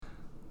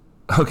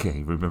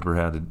Okay, remember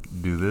how to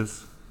do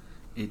this?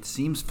 It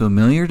seems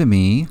familiar to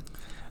me.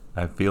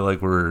 I feel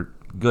like we're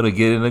going to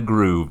get in a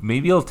groove.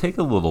 Maybe it'll take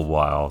a little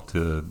while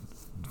to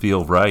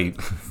feel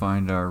right.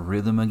 Find our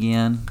rhythm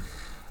again.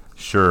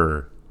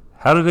 Sure.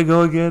 How did it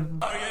go again?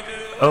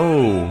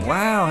 Oh.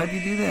 Wow, how'd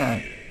you do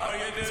that?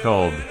 It's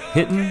called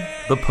Hitting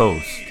the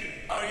Post.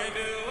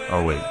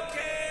 Oh, wait.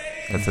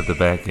 That's at the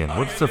back end.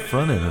 What's the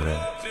front end of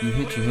that? You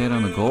hit your head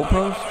on the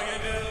goalpost?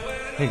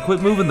 Hey,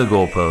 quit moving the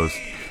goalpost.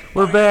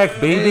 We're back,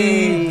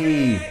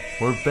 baby. Hey.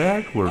 We're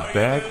back.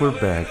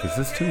 Is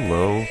this too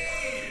low?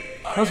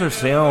 How's our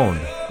sound?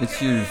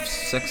 It's your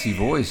sexy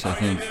voice, I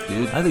think,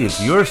 dude. I think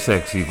it's your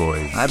sexy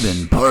voice. I've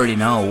been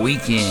partying all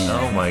weekend.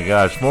 Oh my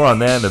gosh, more on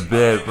that in a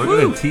bit. We're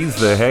going to tease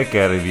the heck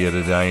out of you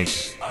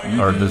tonight,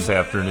 or this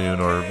afternoon,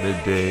 or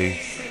midday.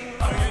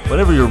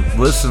 Whenever you're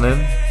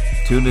listening,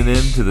 tuning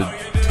in to the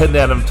Ted and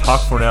Adam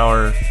Talk for an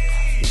Hour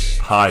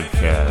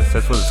podcast.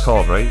 That's what it's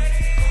called, right?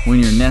 When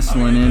you're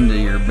nestling into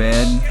your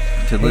bed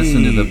to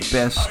listen to the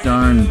best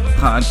darn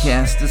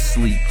podcast to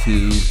sleep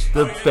to.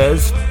 The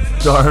best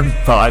darn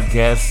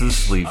podcast to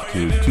sleep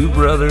to. Two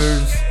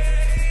brothers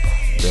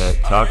that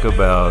talk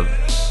about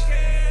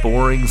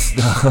boring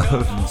stuff.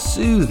 And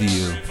soothe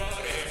you.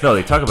 No,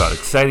 they talk about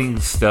exciting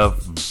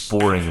stuff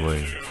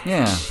boringly.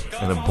 Yeah.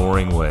 In a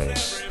boring way.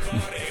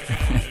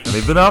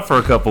 They've been out for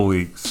a couple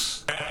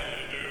weeks.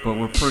 But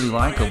we're pretty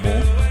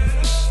likable.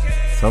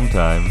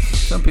 Sometimes.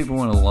 Some people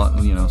want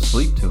to,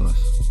 sleep to us.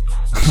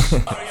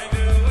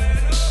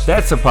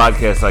 That's a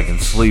podcast I can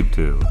sleep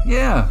to.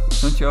 Yeah.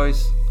 Don't you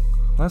always?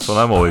 That's what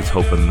I'm always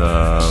hoping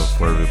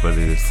for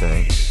everybody to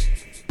say.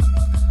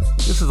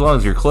 Just as long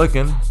as you're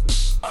clicking,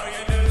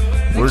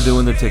 we're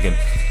doing the ticking.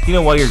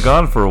 While you're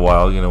gone for a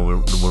while,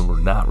 when we're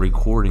not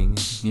recording,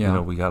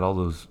 we got all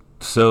those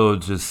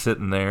sods just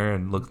sitting there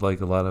and looked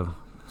like a lot of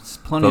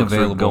plenty folks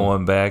available. Are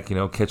going back,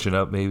 catching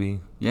up maybe.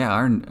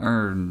 Yeah,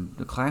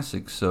 the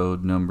classic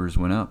sod numbers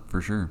went up for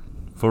sure.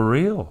 For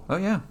real? Oh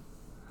yeah,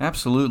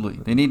 absolutely.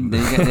 They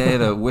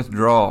had a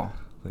withdrawal.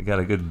 They got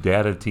a good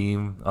data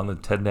team on the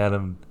Ted and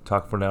Adam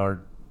Talk for an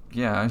Hour.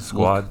 Yeah,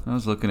 squad. I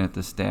was looking at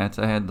the stats.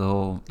 I had the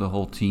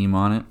whole team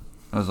on it.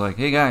 I was like,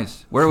 hey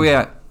guys, where are we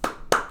at?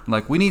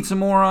 Like, we need some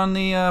more on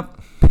the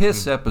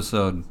piss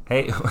episode.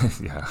 Hey,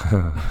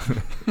 yeah.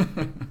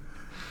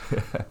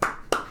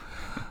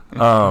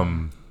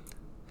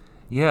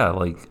 Yeah,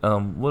 like,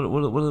 what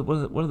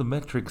do the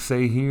metrics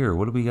say here?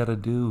 What do we got to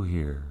do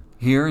here?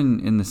 Here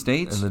in the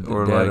States? And the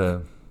or data.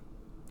 like...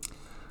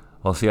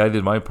 Well, see, I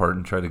did my part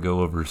and tried to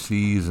go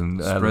overseas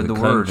and out of the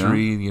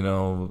country,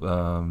 word,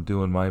 huh?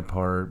 Doing my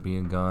part,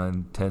 being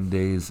gone 10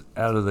 days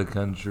out of the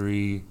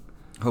country.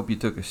 Hope you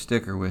took a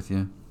sticker with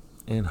you.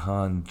 In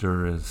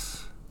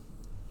Honduras.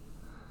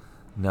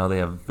 Now they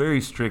have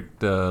very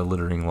strict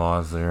littering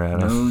laws there,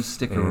 Adam. No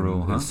sticker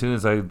rule, huh? As soon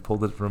as I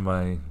pulled it from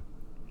my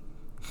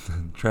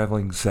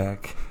traveling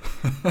sack,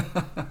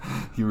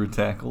 you were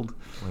tackled.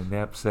 My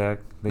knapsack.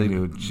 They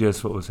knew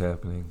just what was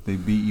happening. They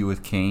beat you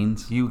with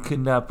canes. You could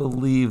not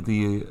believe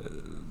the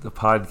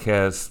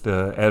podcast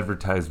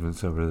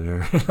advertisements over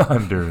there in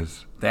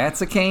Honduras.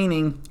 That's a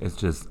caning. It's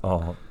just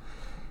all.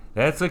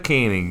 That's a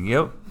caning.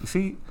 Yep.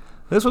 See,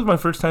 this was my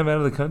first time out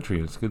of the country.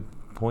 It's a good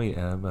point,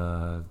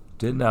 Ab.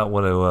 Did not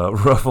want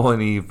to ruffle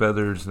any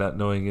feathers, not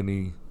knowing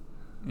any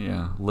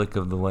lick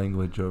of the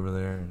language over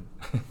there.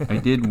 I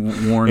did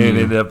warn you. And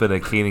ended up in a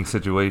caning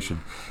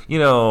situation.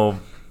 Right.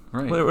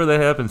 Where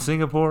that happened?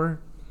 Singapore?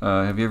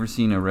 Have you ever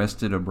seen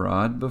Arrested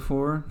Abroad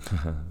before?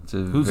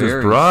 Who's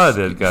this broad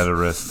that got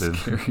arrested?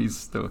 Scary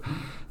story.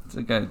 It's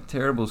got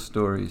terrible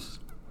stories.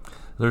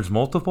 There's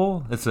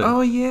multiple?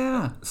 Oh,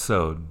 yeah.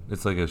 So,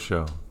 it's like a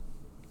show.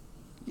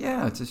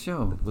 Yeah, it's a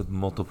show. With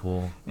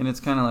multiple and it's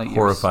kind of like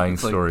horrifying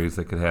stories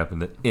that could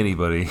happen to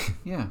anybody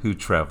who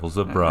travels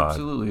abroad.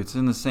 Absolutely. It's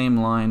in the same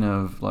line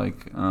of,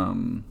 like,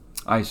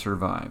 I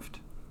Survived.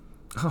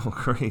 Oh,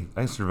 great.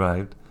 I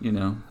survived.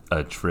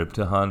 A trip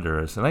to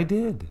Honduras, and I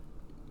did.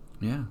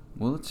 Yeah.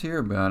 Well, let's hear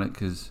about it,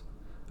 because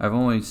I've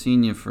only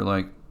seen you for,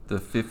 like, the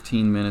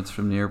 15 minutes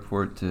from the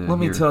airport to Let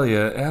me tell you,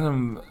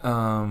 Adam,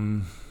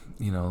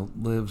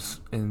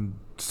 lives in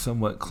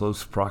somewhat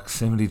close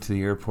proximity to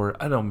the airport.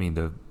 I don't mean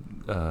to,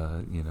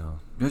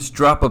 Just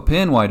drop a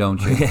pin, why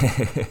don't you?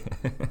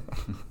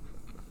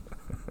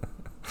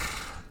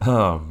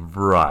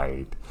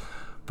 Right.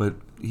 But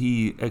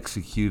he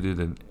executed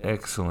an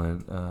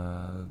excellent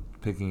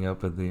picking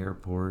up at the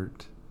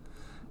airport.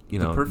 The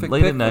perfect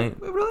late pick? at night.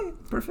 Really?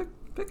 Perfect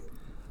pick?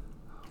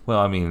 Well,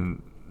 I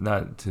mean,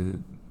 not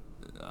to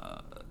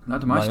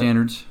my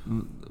standards.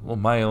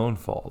 My own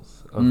fault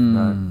of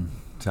not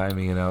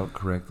timing it out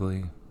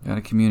correctly.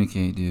 Gotta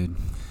communicate, dude.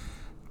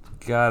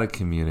 Gotta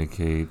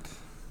communicate.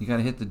 You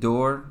gotta hit the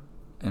door,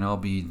 and I'll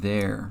be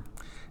there.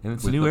 And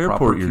it's a new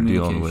airport you're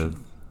dealing with,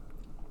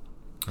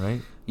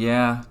 right?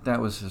 Yeah,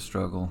 that was a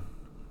struggle.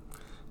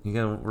 You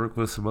gotta work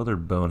with some other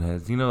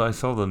boneheads. I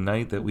saw the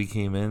night that we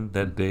came in,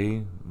 that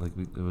day,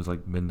 it was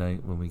like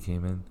midnight when we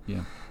came in.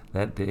 Yeah.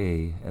 That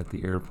day at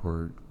the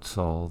airport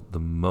saw the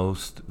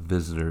most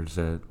visitors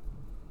at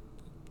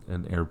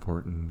an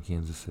airport in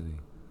Kansas City.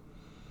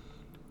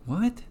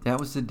 What? That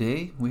was the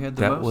day we had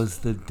the That most? was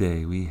the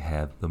day we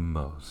had the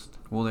most.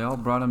 Well, they all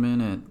brought them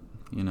in at,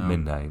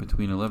 midnight.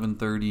 between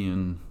 11:30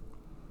 and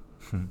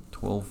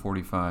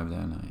 12:45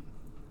 that night.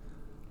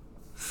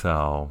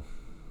 So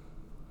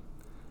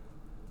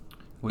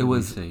What did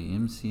we say?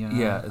 MCI?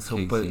 yeah. So,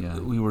 KCI.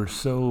 but we were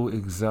so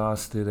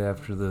exhausted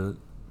after the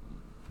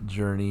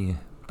journey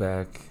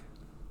back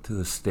to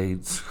the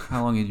States.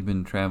 How long had you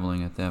been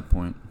traveling at that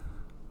point?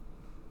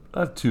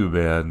 Not too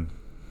bad.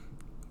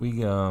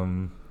 We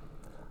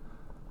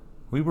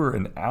were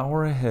an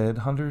hour ahead.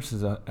 Honduras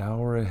is an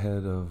hour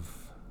ahead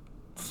of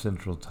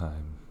Central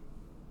Time.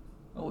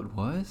 Oh, it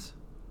was?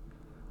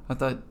 I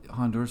thought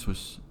Honduras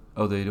was...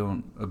 Oh, they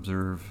don't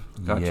observe...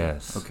 Gotcha.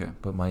 Yes. Okay.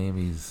 But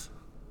Miami's...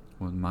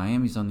 Well,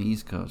 Miami's on the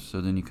East Coast,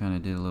 so then you kind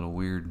of did a little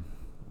weird...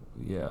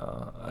 Yeah,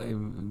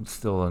 I'm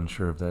still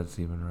unsure if that's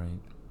even right.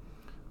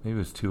 Maybe it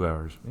was 2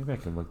 hours. Maybe I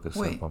can look this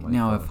Wait, up on my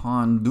now phone. if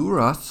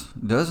Honduras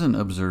doesn't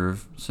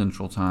observe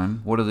Central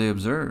Time, what do they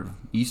observe?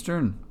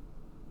 Eastern?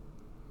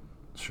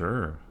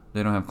 Sure.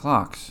 They don't have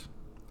clocks.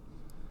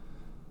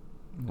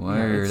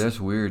 Weird. That's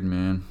weird,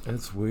 man.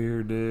 It's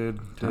weird, dude.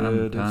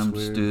 Time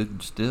weird.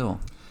 stood still.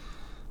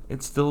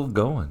 It's still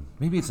going.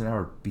 Maybe it's an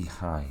hour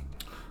behind.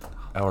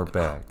 Hour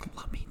back.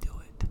 Let me do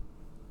it.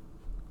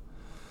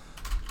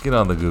 Get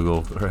on the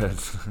Google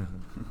threads.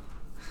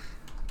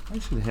 I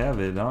should have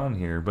it on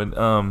here, but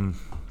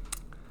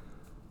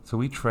so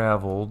we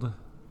traveled.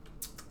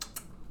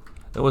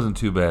 It wasn't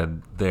too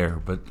bad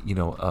there, but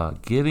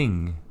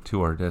getting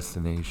to our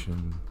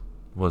destination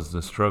was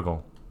the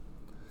struggle.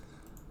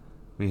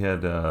 We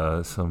had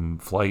some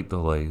flight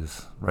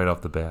delays right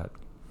off the bat.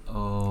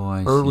 Oh,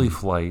 I see. Early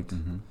flight.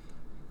 Mm-hmm.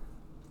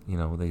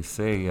 They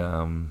say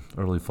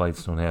early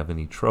flights don't have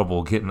any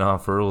trouble getting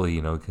off early,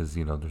 because,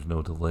 there's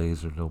no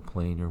delays or no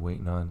plane you're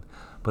waiting on.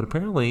 But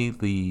apparently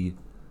the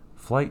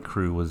flight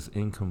crew was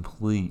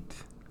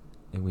incomplete,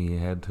 and we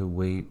had to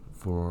wait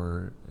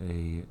for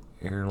a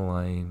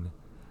airline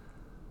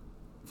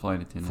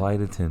Flight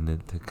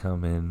attendant to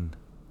come in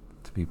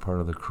to be part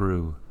of the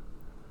crew.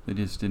 They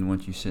just didn't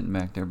want you sitting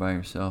back there by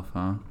yourself,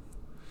 huh?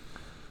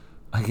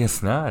 I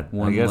guess not.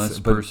 One less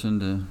person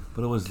to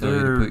but it was tell you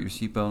to put your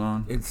seatbelt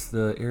on. It's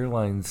the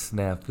airline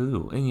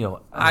snafu, and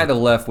I'd have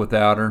left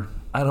without her.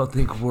 I don't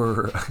think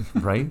we're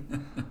right.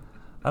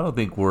 I don't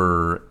think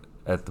we're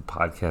at the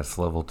podcast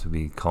level to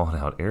be calling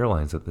out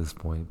airlines at this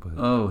point. But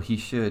oh, he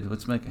should.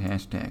 Let's make a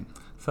hashtag.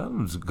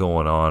 Something's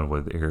going on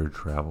with air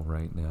travel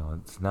right now.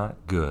 It's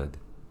not good.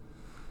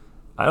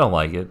 I don't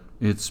like it.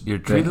 You're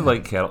treated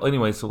like cattle.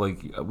 Anyway, so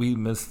we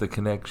missed the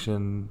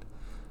connection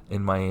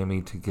in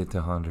Miami to get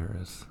to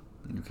Honduras.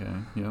 Okay.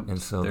 Yep.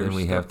 And so then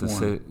we have to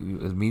sit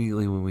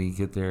immediately when we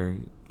get there,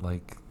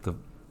 the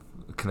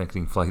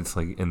connecting flights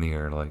in the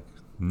air,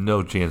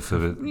 no chance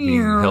of it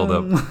being held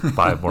up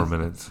 5 more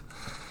minutes.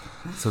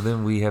 So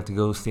then we have to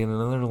go stand in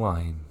another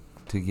line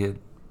to get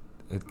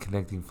a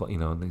connecting flight.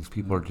 These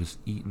people are just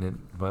eating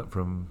it, but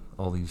from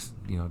all these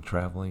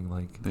traveling.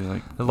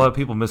 A lot of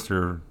people miss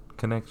their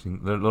connection.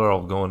 They're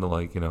all going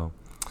to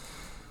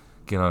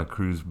get on a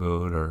cruise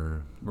boat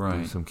or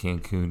do some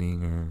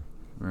Cancooning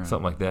or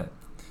something like that.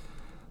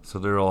 So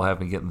they're all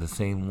having to get in the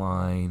same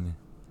line,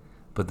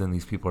 but then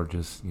these people are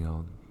just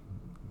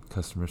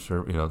customer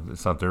service.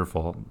 It's not their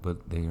fault,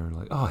 but they are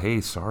like, oh hey,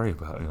 sorry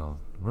about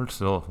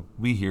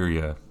we hear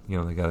you.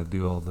 They got to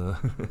do all the.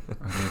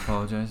 Are they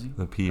apologizing?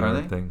 The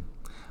PR thing.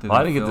 Well,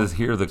 I didn't get to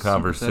hear the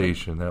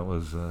conversation. That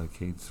was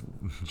Kate's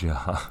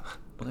job.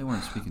 Well, they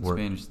weren't speaking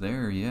Spanish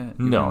there yet.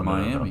 No, in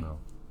Miami. No.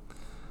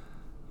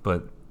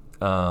 But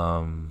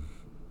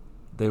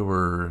they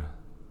were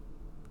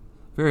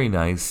very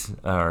nice.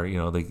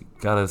 They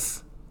got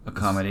us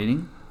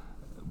accommodating.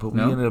 But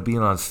we ended up being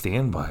on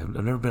standby.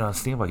 I've never been on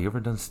standby. You ever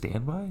done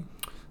standby?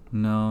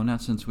 No,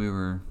 not since we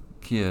were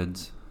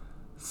kids.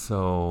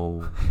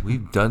 So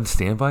we've done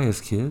standby as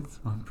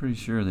kids? I'm pretty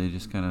sure they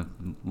just kind of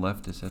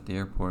left us at the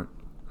airport.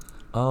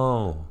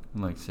 Oh.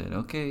 Said,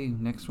 okay,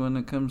 next one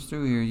that comes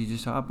through here, you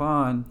just hop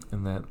on.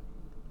 And that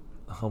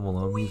Home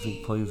Alone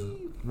music plays.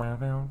 What's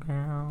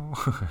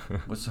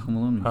the Home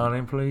Alone music?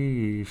 Honey,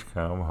 please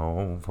come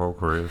home for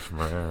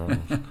Christmas.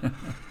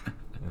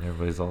 And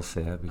everybody's all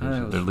sad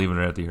because they're leaving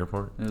her at the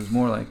airport. It was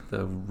more like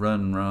the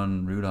Run,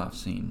 Run Rudolph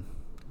scene.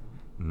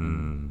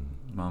 Mm.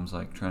 Mom's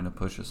trying to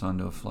push us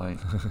onto a flight,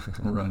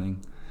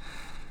 running.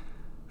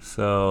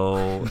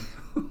 So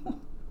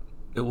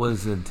it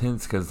was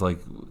intense because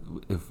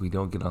if we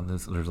don't get on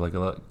this, there's a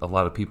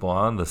lot of people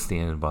on the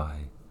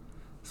standby.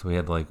 So we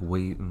had to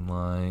wait in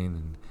line,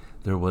 and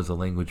there was a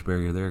language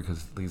barrier there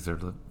because these are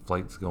the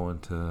flights going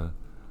to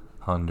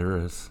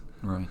Honduras.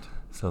 Right.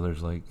 So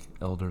there's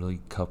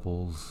elderly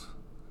couples,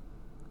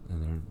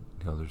 and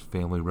there's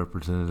family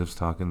representatives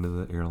talking to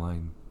the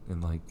airline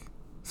in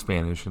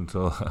Spanish, and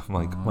so I'm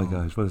oh my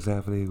gosh, what is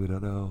happening? We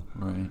don't know.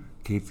 Right.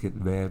 Kate's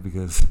getting mad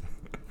because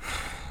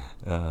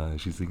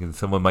she's thinking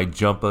someone might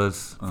jump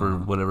us for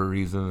whatever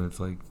reason. It's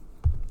I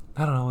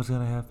don't know what's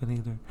gonna happen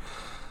either.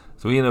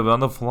 So we end up on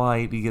the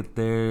flight. You get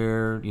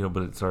there,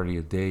 but it's already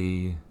a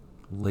day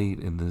late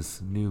in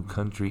this new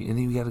country, and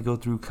then we got to go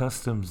through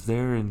customs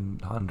there in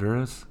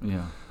Honduras.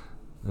 Yeah.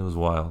 It was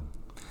wild.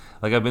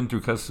 Like, I've been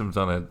through customs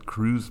on a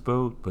cruise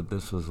boat, but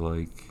this was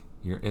like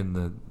you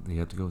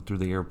have to go through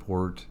the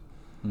airport.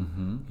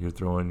 Mm-hmm. You're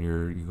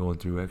going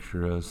through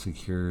extra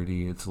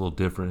security. It's a little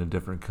different in a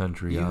different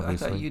country,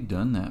 obviously. I thought you'd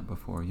done that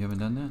before. You haven't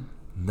done that?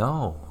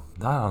 No,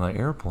 not on an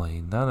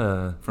airplane.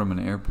 From an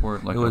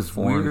airport, like it was a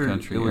foreign weird.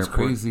 country It was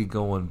airport? crazy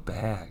going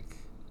back.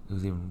 It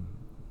was even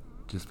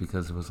just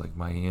because it was like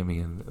Miami,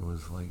 and it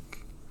was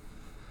like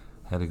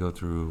had to go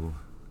through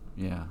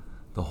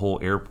the whole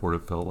airport.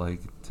 It felt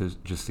like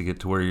just to get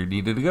to where you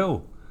needed to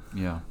go.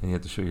 Yeah. And you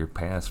have to show your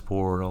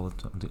passport all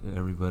the time to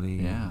everybody.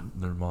 Yeah. And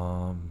their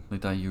mom. They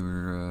thought you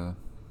were a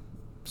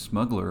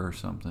smuggler or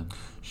something.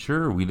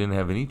 Sure, we didn't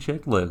have any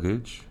checked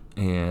luggage,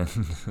 and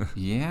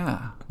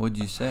Yeah. What'd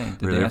you say?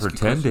 we were there for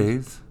 10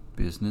 days.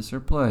 Business or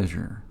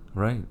pleasure?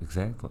 Right,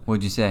 exactly.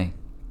 What'd you say?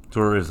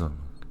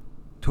 Tourism.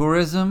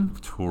 Tourism?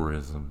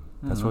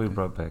 That's what we okay.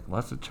 brought back.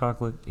 Lots of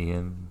chocolate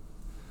and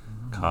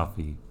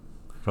coffee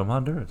from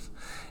Honduras.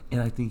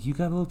 And I think you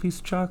got a little piece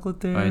of chocolate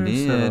there. I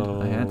did.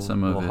 So I had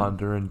some of it. A little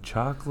Honduran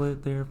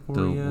chocolate there for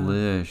you.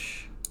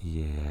 Delish.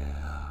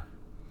 Yeah.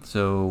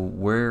 So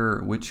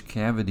which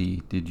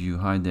cavity did you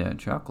hide that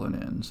chocolate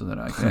in so that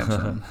I could have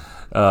some?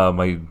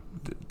 My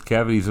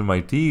cavities in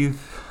my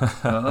teeth.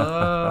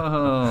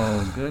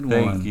 Oh, good one.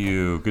 Thank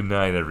you. Good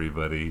night,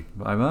 everybody.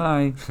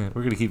 Bye-bye.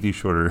 We're going to keep these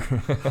shorter.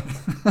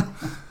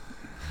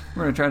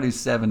 We're going to try to do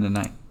 7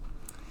 tonight.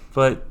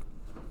 But,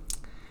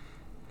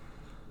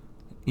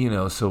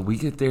 so we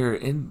get there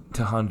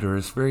into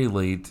Honduras very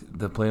late.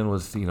 The plan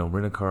was,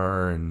 rent a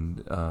car, and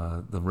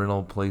the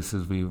rental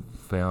places we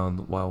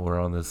found while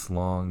we're on this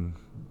long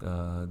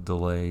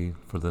delay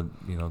for the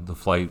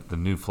flight, the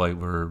new flight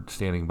we're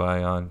standing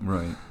by on.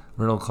 Right.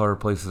 Rental car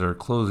places are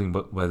closing,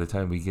 but by the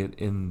time we get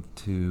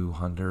into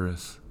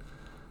Honduras,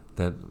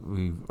 that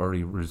we've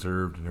already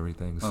reserved and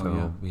everything,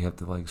 we have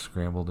to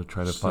scramble to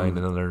try to find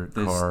another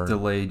car. This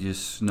delay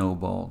just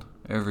snowballed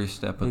every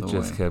step of the way. It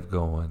just kept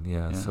going,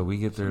 yeah. So we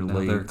get there now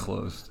late. they're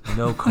closed.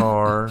 No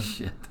car.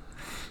 Shit.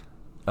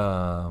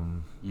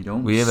 You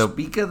don't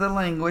speak of the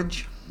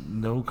language.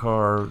 No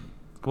car.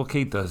 Well,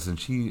 Kate does, and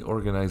she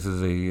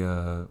organizes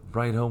a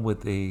ride home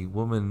with a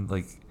woman.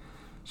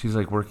 She's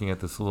working at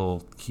this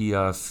little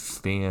kiosk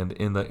stand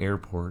in the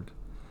airport.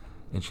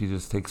 And she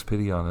just takes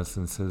pity on us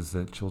and says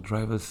that she'll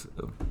drive us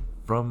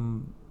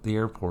from the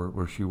airport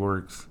where she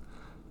works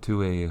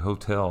to a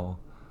hotel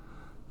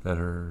that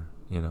her,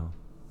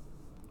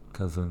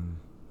 cousin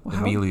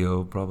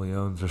Emilio probably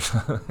owns or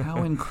something.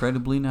 How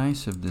incredibly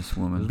nice of this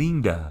woman.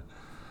 Linda.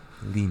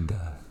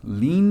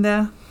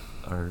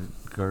 Our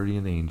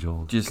guardian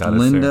angel. Just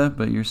Linda,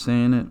 but you're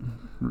saying it.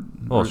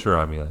 Well, sure.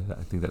 I mean,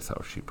 I think that's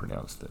how she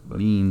pronounced it. But.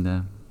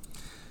 Linda.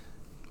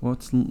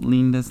 What's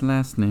Linda's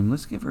last name?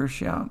 Let's give her a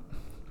shout.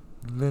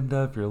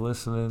 Linda, if you're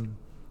listening,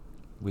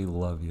 we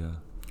love you.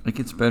 It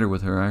gets better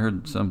with her. I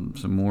heard some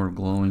more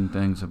glowing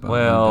things about.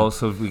 Well, Linda.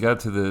 so we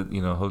got to the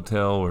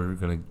hotel. We're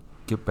gonna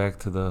get back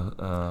to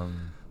the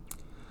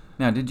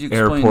now. Did you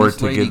explain airport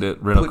this lady to get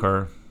the rental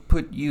car?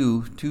 Put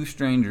you, two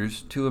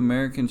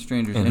American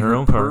strangers, in her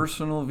own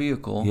personal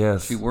vehicle.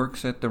 Yes, she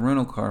works at the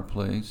rental car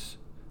place,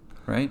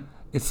 right?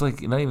 It's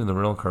not even the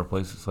rental car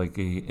place. It's like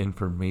a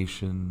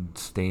information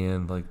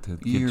stand, to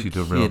get You're you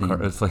to a rental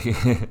car. It's like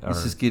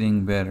this is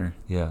getting better.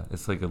 Yeah,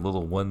 it's like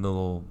one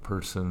little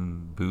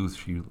person booth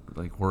she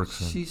works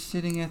in. She's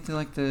sitting at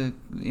the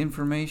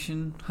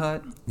information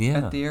hut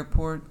at the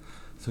airport.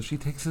 So she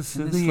takes us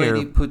to and the this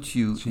lady puts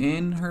you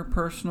in her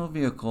personal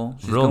vehicle.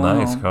 She's real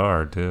nice home.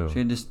 Car too. She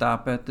had to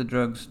stop at the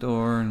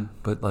drugstore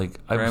but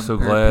I'm so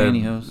glad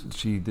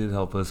she did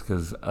help us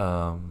because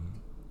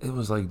it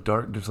was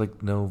dark. There's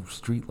no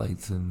street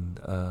lights in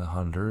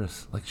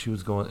Honduras. She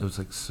was going. It was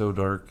so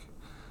dark.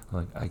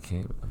 I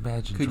can't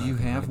imagine. Could you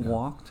have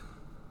walked?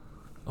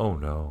 Oh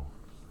no.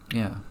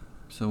 Yeah.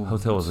 So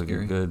hotel was a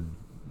good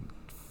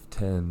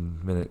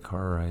 10-minute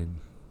car ride.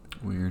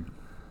 Weird.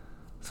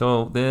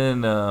 So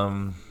then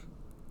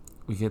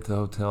we get to the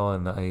hotel,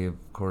 and of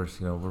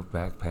course, we're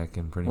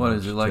backpacking pretty much. What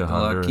is it like,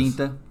 La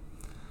Quinta?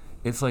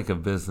 It's like a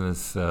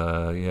business,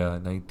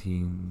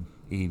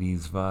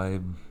 1980s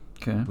vibe.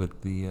 Okay.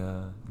 With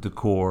the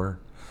decor.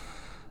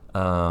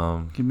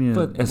 Give me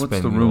what's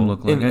the room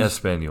look like? In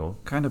Espanol.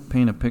 Kind of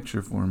paint a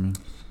picture for me.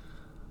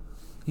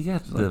 You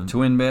got the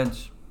twin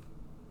beds?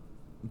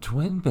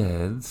 Twin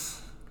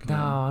beds? Okay.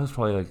 No, it was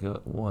probably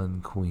one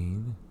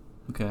queen.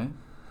 Okay.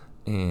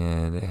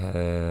 And it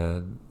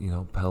had,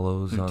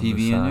 pillows on TV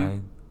the side. In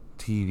there?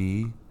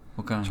 TV.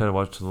 What kind? Try to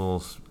watch the little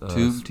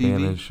Tube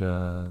Spanish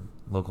TV?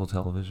 Local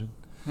television.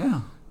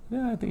 Yeah.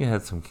 Yeah, I think it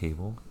had some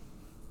cable.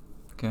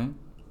 Okay.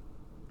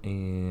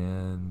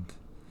 And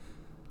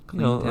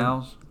clean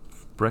towels.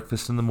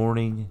 Breakfast in the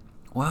morning.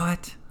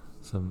 What?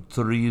 Some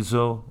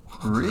chorizo.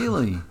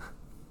 Really?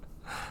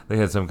 They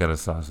had some kind of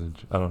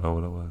sausage. I don't know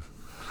what it was.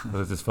 But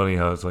it's just funny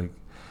how it's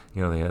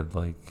they had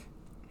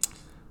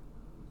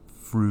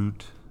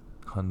fruit,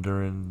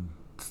 Honduran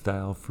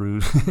style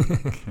fruit.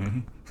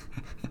 Okay.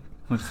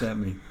 What's that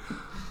mean?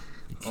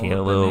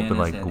 Cantaloupe and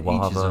like bananas had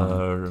H's guava on them.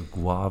 or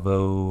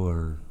guavo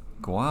or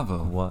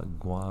Guavo.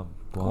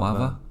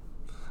 guava.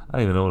 I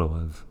don't even know what it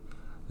was.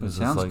 It was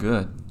just sounds like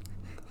good.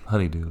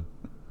 honeydew.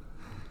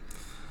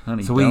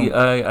 Honey, So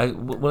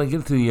don't. when I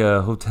get to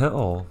the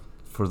hotel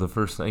for the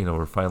first night,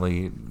 we're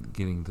finally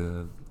getting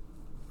to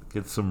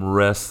get some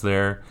rest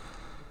there.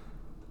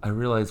 I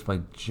realized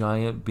my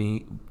giant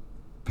big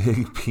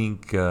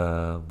pink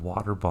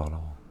water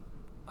bottle.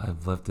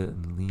 I've left it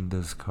in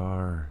Linda's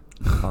car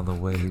on the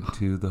way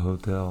to the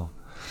hotel.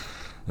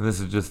 And this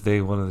is just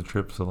day one of the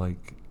trip, so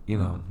you're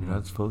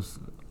not supposed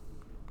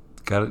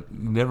to, you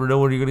never know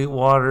when you're gonna get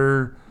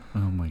water. Oh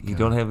my god. You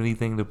don't have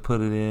anything to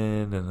put it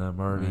in, and I'm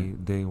already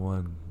day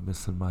one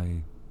missing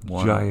my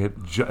giant.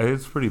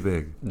 It's pretty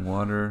big.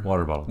 Water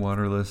bottle.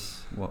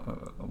 Waterless. Right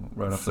off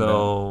the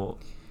So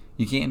bat.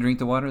 You can't drink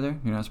the water there.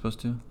 You're not supposed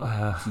to.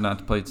 It's not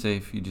to play it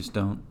safe. You just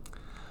don't.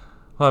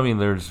 Well, I mean,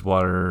 there's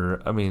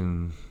water. I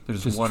mean,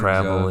 There's just water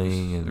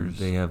traveling, jugs. and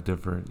they have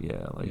different.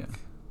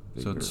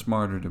 So it's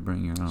smarter to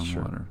bring your own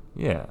Sure. water.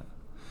 Yeah.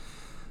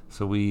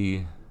 So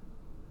we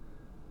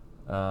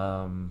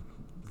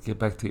get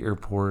back to the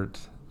airport.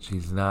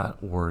 She's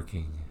not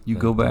working. You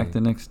go back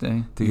the next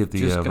day to get the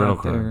just rental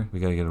got car. there. We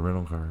got to get a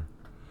rental car.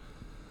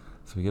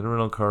 So we get a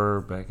rental car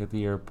back at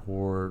the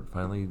airport.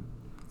 Finally,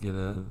 get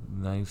a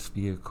nice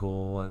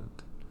vehicle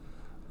at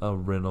a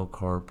rental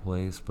car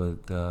place.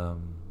 But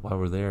while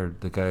we're there,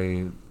 the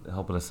guy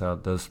helping us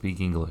out does speak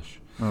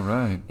English. All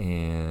right.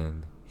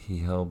 And he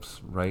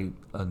helps write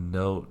a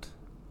note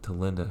to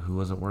Linda, who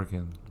wasn't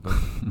working, but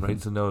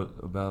writes a note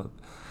about,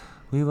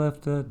 we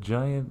left a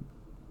giant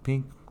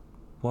pink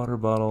water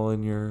bottle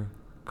in your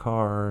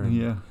car. And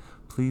Yeah.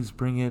 please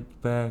bring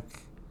it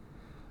back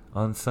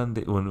on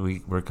Sunday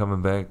when we're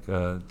coming back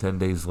 10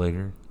 days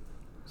later.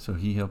 So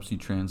he helps you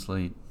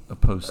translate a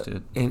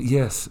Post-it. And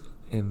yes,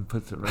 and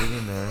puts it right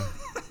in there,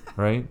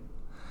 right?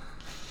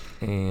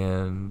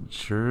 And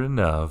sure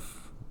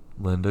enough,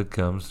 Linda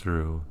comes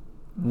through.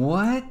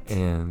 What?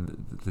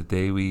 And the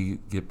day we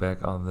get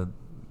back on the...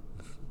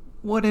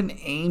 What an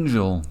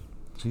angel.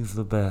 She's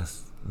the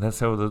best. And that's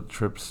how the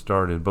trip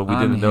started. But we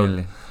didn't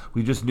know...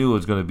 We just knew it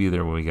was going to be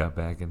there when we got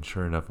back, and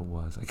sure enough it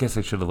was. I guess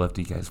I should have left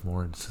you guys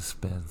more in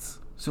suspense.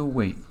 So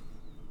wait.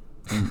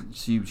 And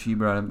she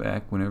brought it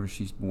back whenever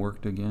she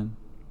worked again?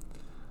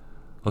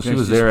 Well, she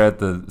was there at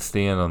the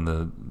stand on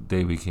the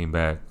day we came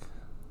back.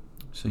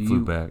 So flew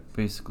you back.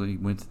 basically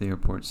went to the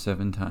airport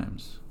 7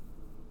 times.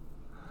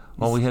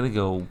 Well, we had to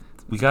go...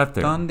 We got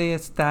there. ¿Dónde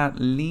está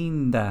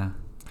Linda?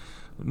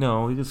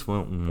 No, we just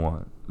went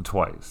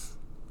twice.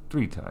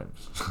 3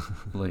 times.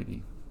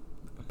 Lady.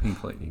 A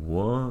pink lady.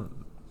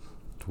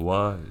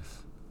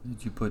 Twice.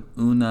 Did you put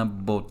una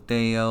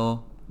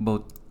botella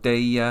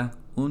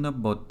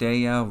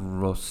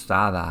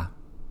rosada?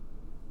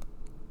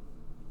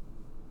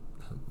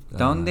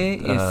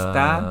 ¿Dónde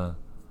está?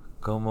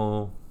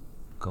 Como?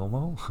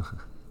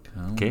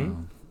 Okay.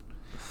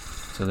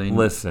 So they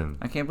listen.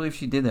 I can't believe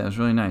she did that. It was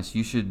really nice.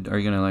 Are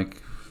you gonna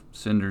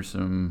send her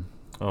some?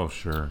 Oh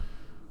sure.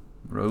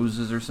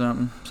 Roses or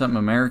something? Something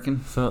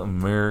American? Something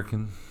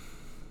American.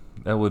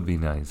 That would be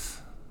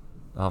nice.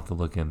 I'll have to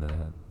look into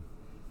that.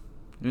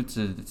 It's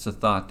a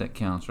thought that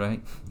counts,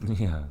 right?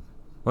 Yeah.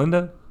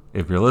 Linda,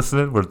 if you're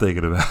listening, we're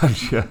thinking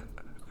about you.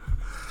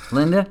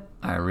 Linda,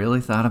 I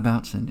really thought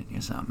about sending you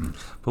something.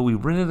 But we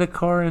rented a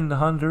car in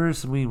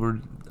Honduras and we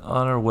were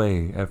on our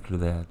way after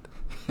that.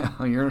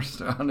 You're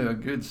on to a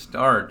good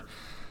start.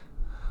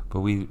 But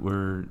we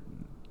were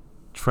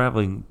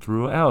traveling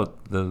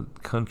throughout the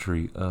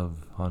country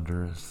of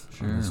Honduras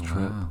on this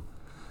trip. Wow.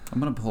 I'm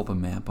going to pull up a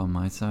map on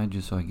my side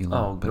just so I get a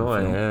little better go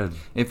feel. ahead.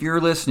 If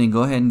you're listening,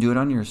 go ahead and do it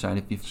on your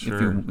side if you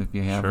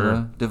have Sure.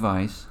 a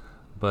device.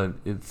 But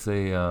it's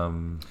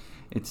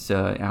It's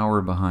an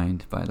hour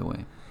behind, by the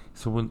way.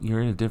 So when you're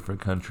in a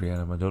different country,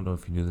 Adam, I don't know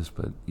if you knew this,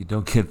 but you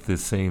don't get the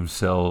same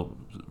cell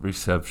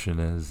reception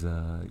as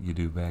you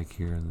do back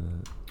here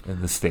in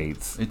the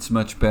States. It's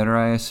much better,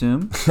 I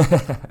assume.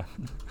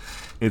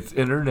 It's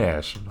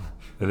international,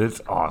 and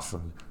it's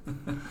awesome.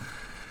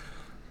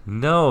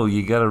 No,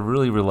 you got to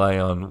really rely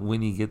on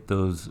when you get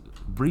those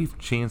brief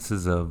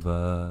chances of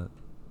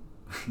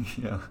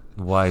Yeah.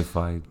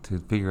 Wi-Fi to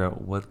figure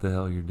out what the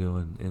hell you're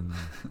doing in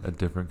a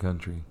different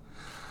country.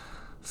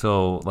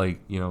 So,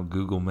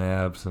 Google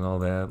Maps and all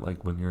that,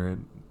 when you're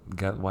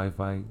got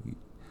Wi-Fi,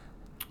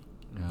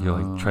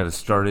 you try to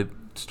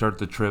start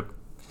the trip,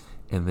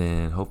 and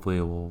then hopefully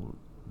it will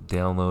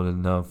download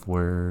enough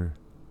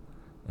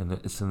and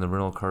it's in the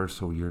rental car,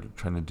 so you're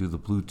trying to do the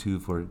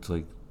Bluetooth where it's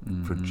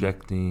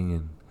projecting,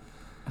 and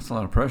That's a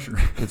lot of pressure.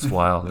 it's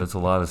wild. There's a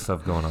lot of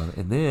stuff going on.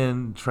 And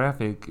then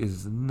traffic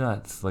is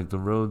nuts. The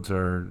roads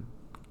are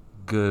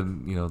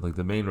good,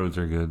 the main roads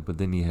are good, but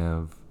then you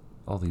have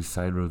all these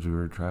side roads we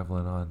were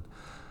traveling on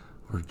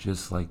were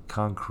just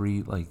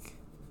concrete,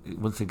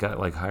 once it got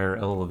higher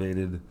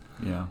elevated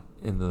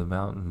into the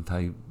mountain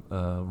type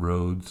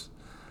roads,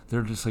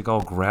 they're just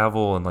all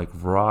gravel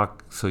and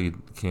rock, so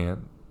you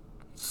can't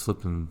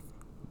slip and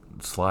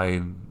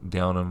slide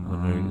down them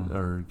when they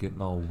are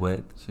getting all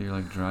wet. So you're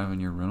like driving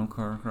your rental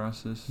car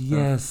across this stuff?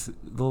 Yes,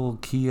 the little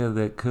Kia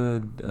that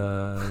could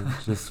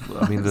just.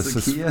 I mean, the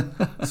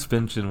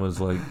suspension was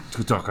like.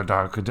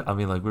 I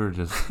mean, like we were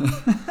just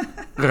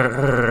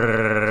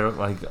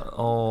like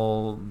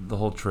all the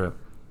whole trip,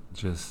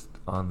 just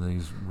on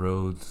these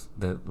roads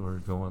that were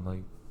going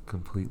like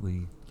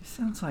completely. It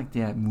sounds like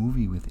that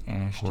movie with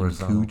Ashton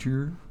horizontal.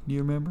 Kutcher. Do you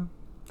remember?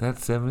 That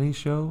 70s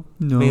show?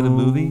 No. Made a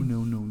movie?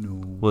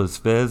 No. Was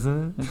Fez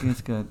in it? I think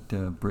it's got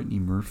Brittany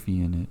Murphy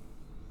in it.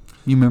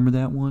 You remember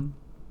that one?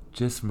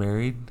 Just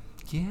Married?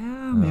 Yeah,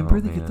 remember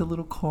they man. get the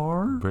little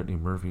car? Brittany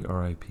Murphy,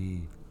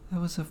 R.I.P. That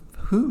was a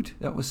hoot.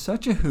 That was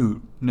such a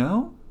hoot.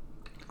 No?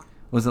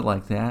 Was it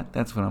like that?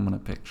 That's what I'm going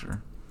to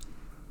picture.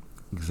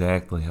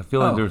 Exactly. I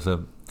feel like there's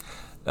a...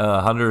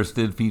 Honduras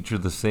did feature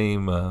the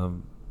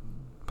same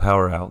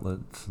power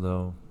outlets,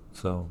 though.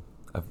 So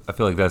I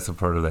feel like that's a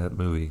part of that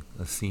movie,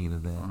 a scene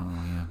in that. Oh,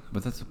 yeah.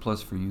 But that's a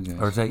plus for you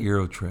guys. Or is that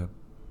Euro Trip?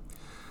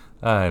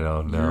 I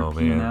don't know,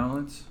 European man.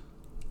 outlets?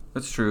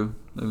 That's true.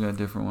 They've got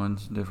different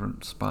ones,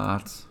 different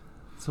spots.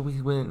 So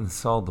we went and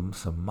saw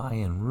some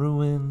Mayan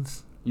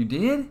ruins. You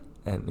did?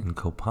 In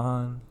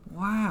Copan.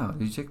 Wow.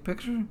 Did you take a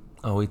picture?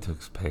 Oh, we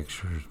took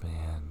pictures,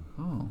 man.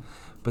 Oh.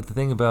 But the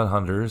thing about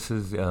Honduras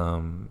is, they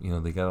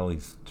got all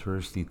these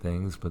touristy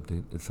things, but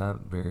it's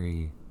not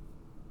very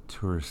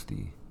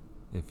touristy,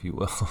 if you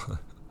will.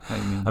 How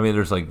do you mean? I mean,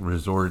 there's like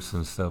resorts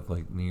and stuff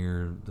like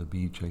near the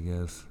beach, I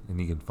guess, and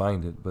you can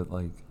find it. But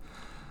like,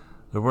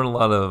 there weren't a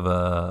lot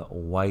of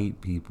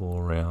white people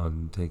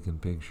around taking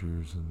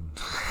pictures and.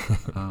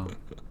 Oh,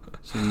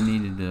 so you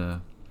needed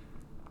a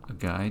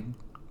guide?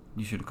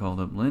 You should have called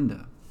up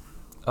Linda.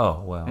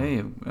 Oh wow! Hey,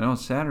 I know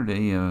it's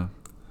Saturday.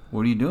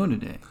 What are you doing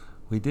today?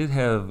 We did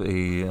have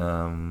a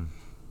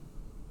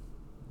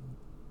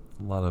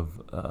lot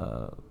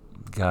of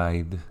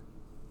guide.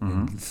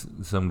 And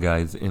some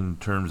guides in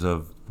terms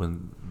of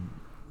when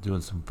doing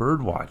some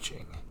bird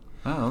watching.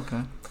 Oh,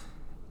 okay.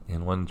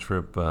 And one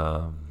trip,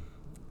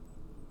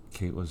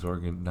 Kate was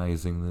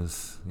organizing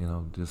this,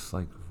 just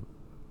like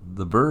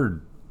the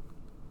bird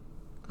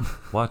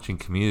watching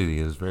community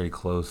is very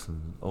close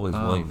and always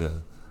willing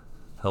to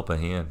help a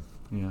hand.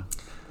 Yeah.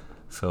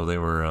 So they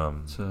were...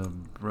 it's a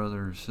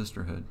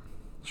brother-sisterhood.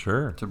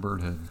 Sure. It's a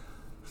birdhood.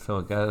 So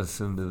it got us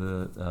into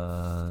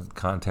the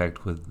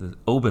contact with the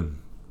Oben,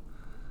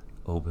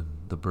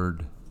 the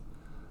bird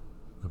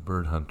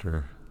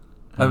hunter.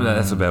 I mean,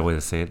 that's a bad way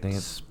to say it, dang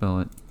it.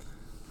 Spell it.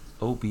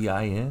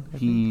 Obin?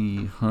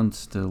 He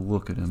hunts to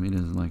look at him. He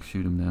doesn't like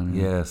shoot him down.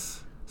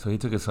 Yes. So he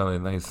took us on a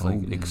nice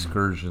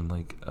excursion.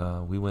 Like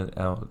we went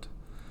out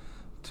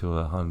to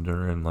a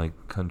Honduran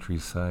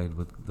countryside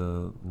with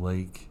the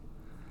lake.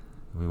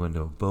 We went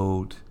to a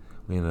boat.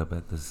 We ended up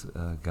at this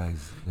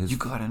guy's. You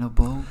got in a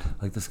boat?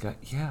 Like this guy,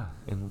 yeah,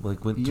 and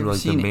went through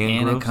the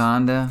mangroves.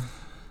 Anaconda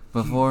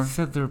before? He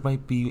said there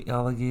might be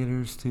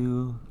alligators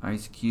too.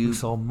 Ice Cube. We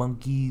saw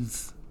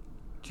monkeys.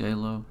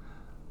 J-Lo.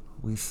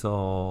 We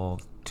saw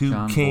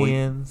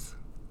toucans.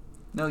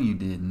 No, you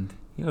didn't.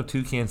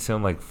 Toucans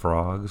sound like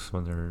frogs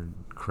when they're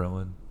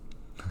crowing.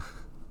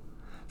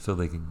 So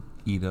they can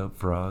eat up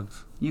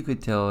frogs. You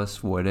could tell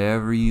us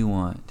whatever you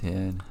want,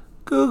 Ted.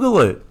 Google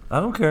it.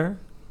 I don't care.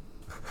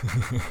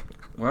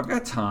 Well, I've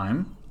got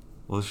time.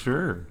 Well,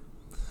 sure.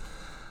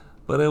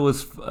 But it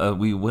was,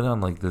 we went on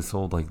this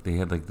old, they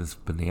had this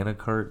banana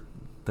cart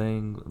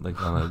thing,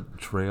 on a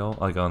trail,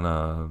 on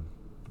a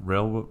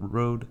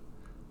railroad.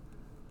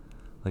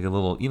 Like a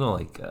little,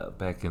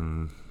 back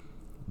in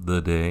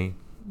the day.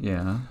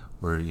 Yeah.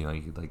 Where, you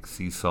could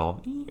seesaw.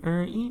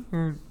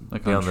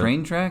 Like on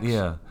train tracks?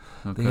 Yeah.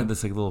 Okay. They had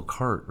this little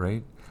cart,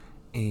 right?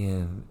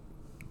 And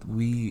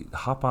we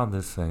hop on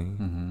this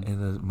thing,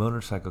 and the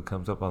motorcycle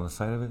comes up on the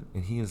side of it,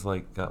 and he is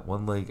got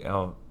one leg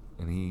out,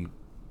 and he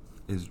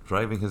is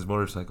driving his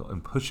motorcycle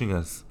and pushing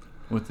us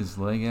with his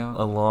leg out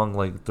along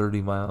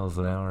 30 miles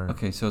an hour.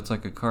 Okay, so it's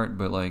like a cart,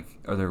 but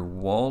are there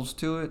walls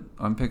to it?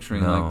 I'm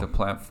picturing No. the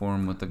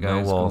platform with the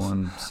guys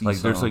going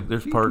seesaw.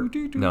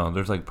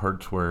 There's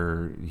parts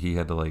where he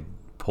had to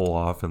pull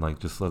off and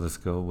just let us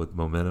go with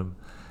momentum,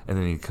 and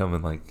then he'd come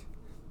and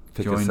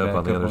pick us up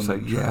on the other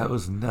side. Yeah, it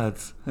was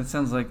nuts. That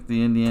sounds like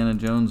the Indiana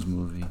Jones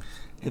movie.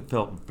 It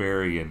felt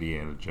very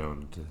Indiana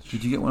Jones.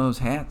 Did you get one of those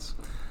hats?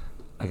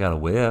 I got a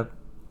whip.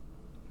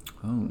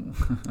 Oh.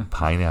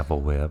 Pineapple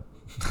whip.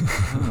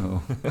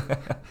 Oh.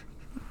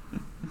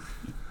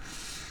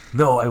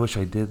 No, I wish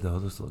I did though.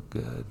 Those look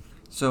good.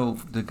 So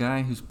the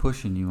guy who's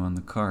pushing you on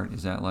the cart,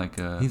 is that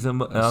he's a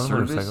service?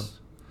 motorcycle.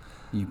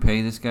 You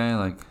pay this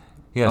guy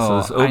Yeah, so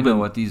this Oben, I know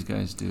what these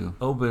guys do.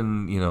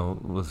 Oben,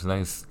 was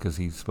nice because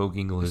he spoke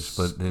English,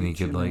 but then he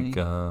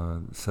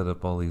could set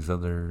up all these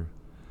other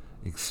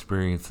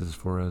experiences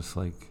for us.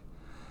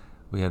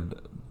 We had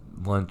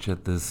lunch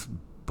at this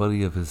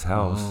buddy of his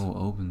house. Oh,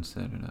 Oben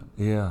set it up.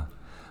 Yeah,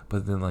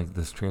 but then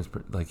this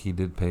transport, he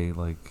did pay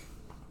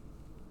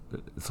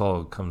it's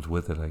all comes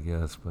with it, I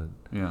guess. But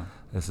yeah,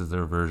 this is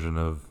their version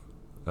of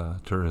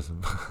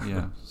tourism.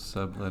 Yeah,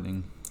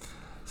 subletting.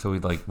 So we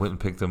went and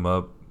picked him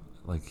up.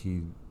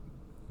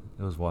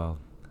 It was wild.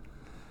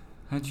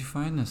 How'd you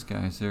find this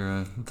guy? Is there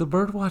a... The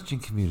bird watching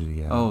community.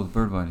 Yeah. Oh,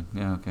 bird watching.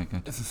 Yeah, okay,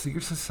 gotcha. It's a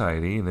secret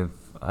society, and if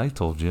I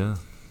told you,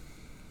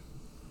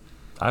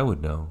 I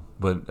would know.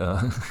 But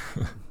I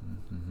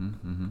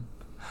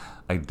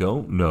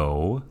don't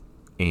know.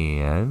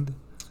 And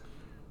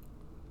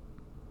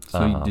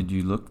so did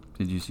you look?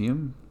 Did you see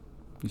him?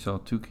 You saw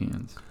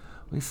toucans.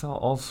 We saw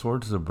all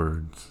sorts of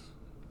birds.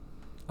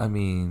 I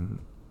mean,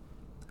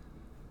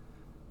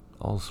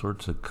 all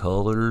sorts of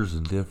colors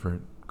and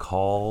different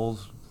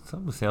calls.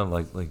 Some sound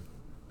like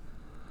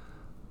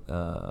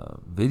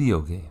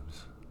video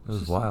games. It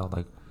was wild.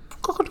 Like.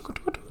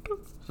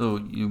 So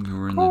you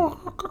were in the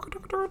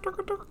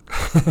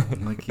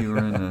like you were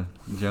in the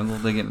jungle.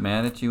 They get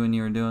mad at you when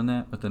you were doing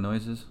that with the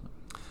noises.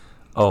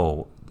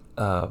 Oh,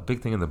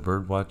 big thing in the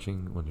bird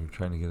watching when you're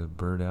trying to get a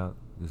bird out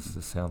is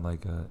to sound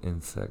like an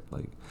insect.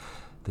 Like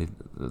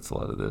that's a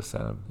lot of this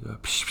sound.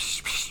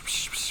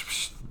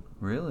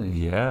 Really?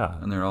 Yeah.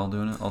 And they're all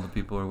doing it. All the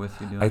people are with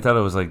you doing it. I thought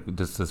it was like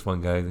just this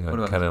one guy,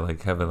 kind of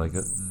like having like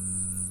a.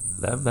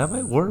 That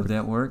might work. Would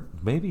that work?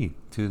 Maybe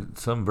to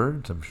some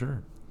birds, I'm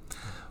sure.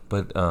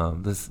 But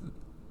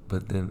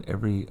but then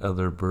every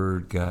other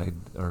bird guide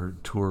or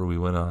tour we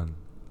went on,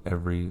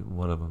 every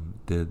one of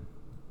them did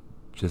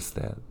just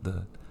that.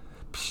 The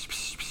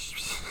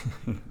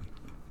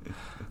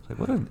like,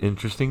 what an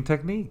interesting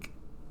technique.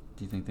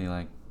 Do you think they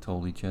like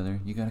told each other,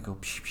 "You gotta go"?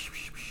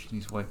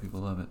 These white people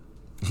love it.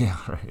 Yeah,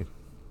 right.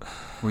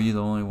 Were you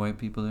the only white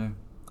people there?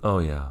 Oh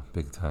yeah,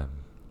 big time.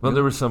 Well,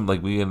 there was some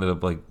like we ended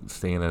up like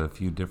staying at a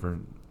few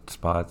different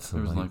spots.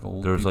 There was and, like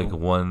old there was people? like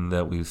one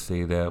that we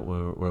stayed at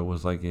where it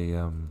was like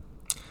a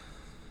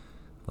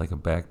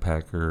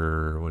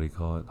backpacker, what do you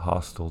call it,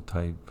 hostel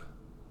type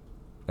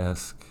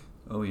esque.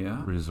 Oh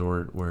yeah.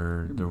 Resort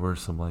where there were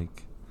some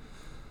like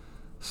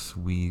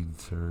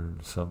Swedes or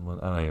someone,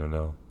 I don't even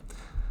know.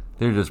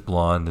 They're just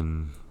blonde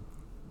and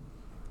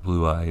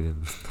blue eyed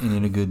and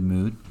in a good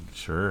mood.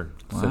 Sure.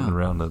 Wow. Sitting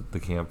around the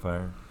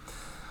campfire.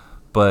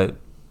 But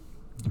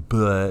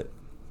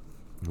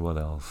what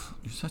else?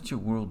 You're such a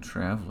world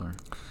traveler.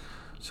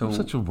 So I'm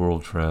such a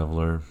world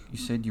traveler. You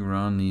said you were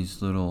on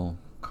these little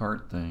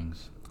cart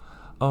things.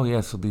 Oh yeah,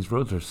 so these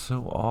roads are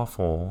so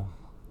awful,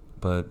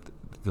 but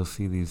you'll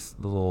see these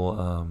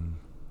little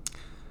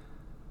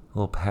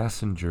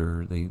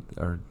passenger. They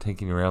are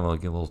taking you around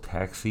like a little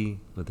taxi,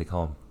 but they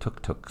call them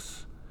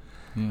tuk-tuks.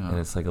 Yeah. And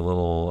it's like a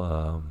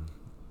little.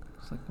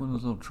 It's like one of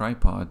those little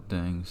tripod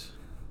things.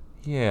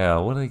 Yeah,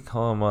 what do they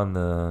call them on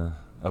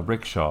a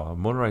rickshaw, a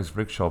motorized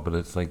rickshaw, but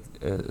it's like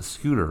a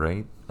scooter,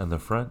 right, on the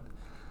front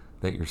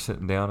that you're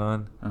sitting down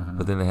on. Uh-huh.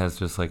 But then it has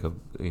just like a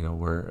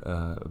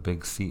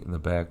big seat in the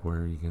back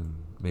where you can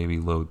maybe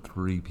load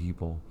 3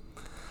 people.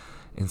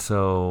 And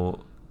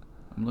so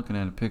I'm looking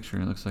at a picture.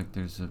 It looks like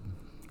there's a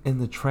in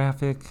the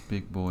traffic,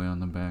 big boy on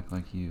the back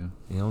like you.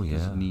 Oh yeah.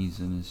 His knees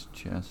in his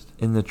chest.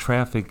 In the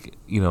traffic,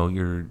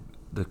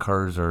 the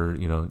cars are,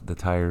 the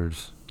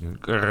tires,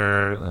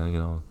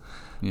 Yeah.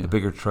 The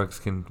bigger trucks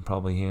can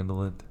probably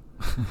handle it.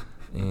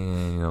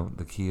 And,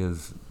 the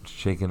Kia's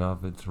shaking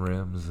off its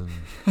rims and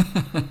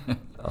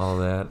all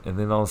that. And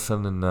then all of a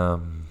sudden,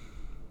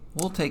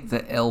 we'll take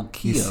the El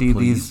Kia, you see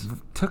please. these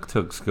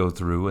tuk-tuks go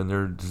through, and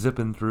they're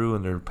zipping through,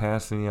 and they're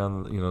passing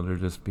on, they're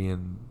just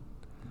being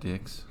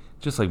dicks.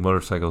 Just like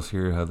motorcycles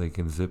here, how they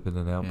can zip in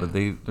and out. Yeah. But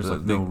there's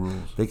like no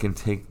rules. They can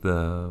take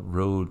the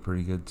road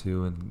pretty good,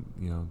 too, and,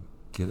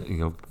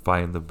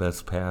 find the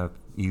best path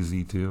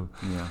easy, too.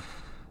 Yeah.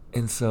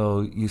 And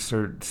so you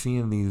start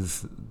seeing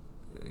these,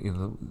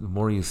 the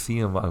more you see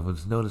them, I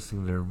was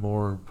noticing they're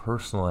more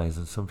personalized,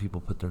 and some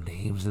people put their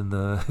names in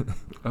the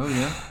oh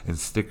yeah, and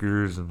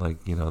stickers, and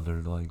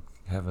they're like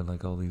having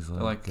like all these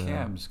like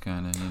cabs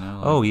kind of,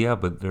 oh yeah,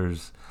 but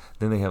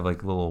then they have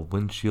like little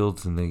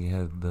windshields, and they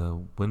had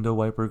the window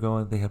wiper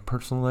going. They had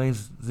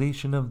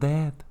personalization of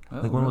that.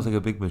 Oh, like one was like a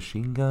big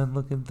machine gun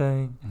looking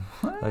thing.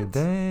 What? Like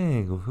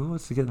dang, who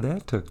wants to get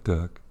that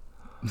tuk-tuk?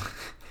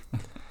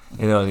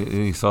 And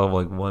you saw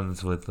like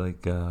ones with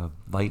like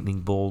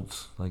lightning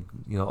bolts, like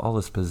all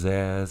this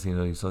pizzazz.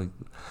 You saw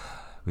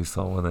we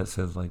saw one that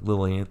says like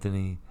Little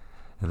Anthony,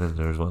 and then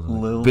there's one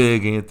like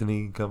Big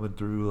Anthony coming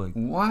through. Like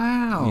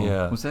wow,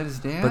 yeah, was that his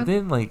dad? But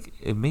then like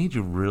it made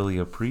you really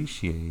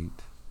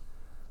appreciate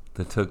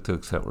the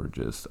tuk-tuks that were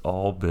just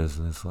all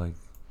business, like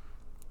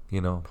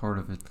part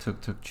of a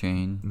tuk-tuk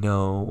chain.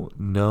 No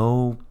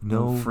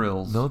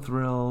frills, no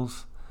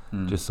thrills,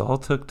 just all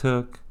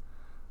tuk-tuk.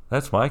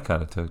 That's my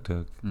kind of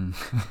tuk-tuk.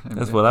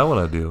 That's what I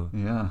want to do.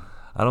 Yeah.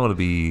 I don't want to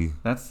be...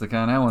 That's the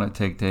kind I want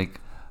to take.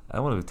 I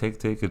want to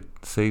take a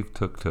safe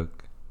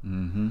tuk-tuk.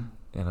 Mm-hmm.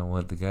 And I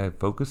want the guy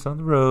focused on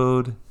the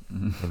road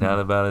and not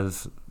about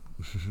his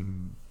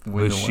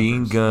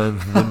machine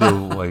gun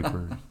window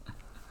wipers.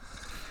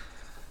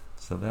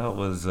 So that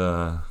was...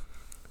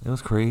 it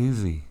was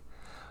crazy.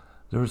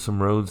 There were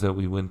some roads that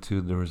we went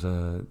to. There was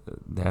a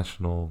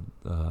national...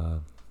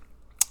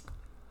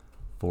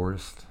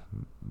 forest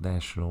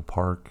national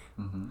park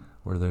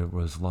where there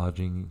was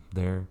lodging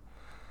there,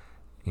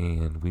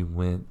 and we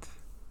went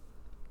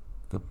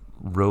the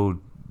road.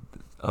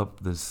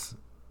 up this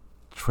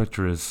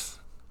treacherous.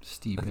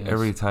 Steep. Like, ass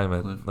every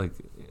time cliff.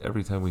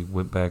 every time we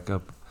went back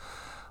up,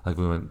 like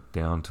we went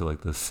down to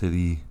like the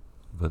city,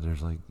 but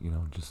there's like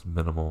just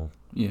minimal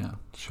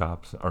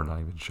shops, or not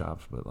even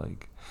shops, but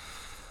like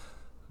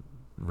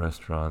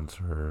restaurants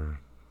or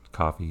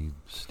coffee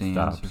Stands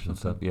stops or and stuff.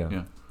 something.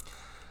 Yeah.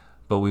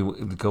 But we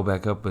go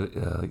back up, but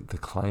like the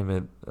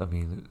climate. I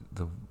mean,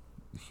 the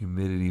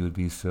humidity would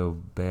be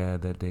so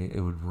bad that day.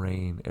 It would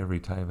rain every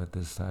time at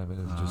this time, and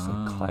it was just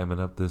like climbing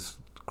up this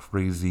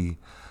crazy.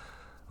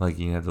 Like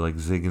you had to like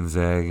zig and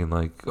zag and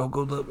like go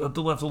up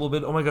the left a little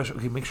bit. Oh my gosh!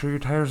 Okay, make sure your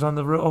tires on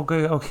the road.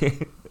 Okay. Oh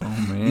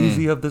man,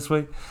 easy up this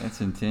way. That's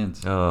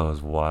intense. Oh, it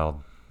was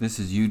wild. This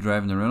is you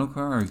driving the rental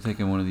car, or are you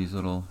taking one of these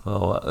little?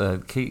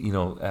 Well, Kate,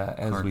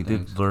 as we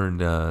did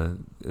learn,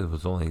 it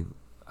was only.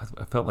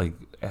 I felt like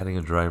adding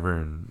a driver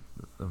in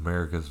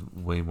America is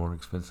way more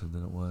expensive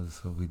than it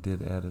was, so we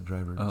did add a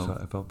driver. Oh. So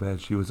I felt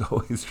bad. She was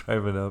always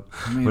driving up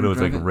You when it made was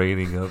her like drive it?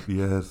 raining up.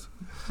 Yes,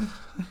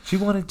 she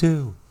wanted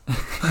to.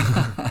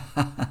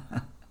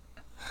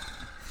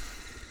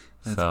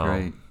 That's So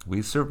great.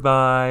 we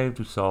survived.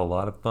 We saw a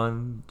lot of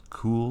fun,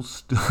 cool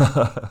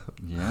stuff.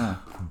 Yeah.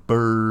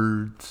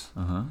 Birds.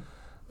 Uh-huh.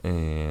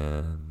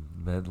 And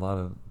met a lot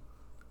of.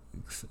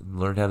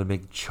 Learned how to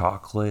make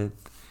chocolate.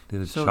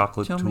 Did a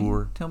chocolate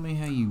tour. Tell me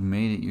how you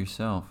made it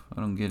yourself.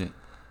 I don't get it.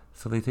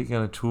 So they take you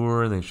on a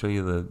tour and they show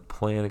you the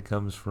plant it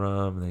comes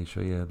from. And they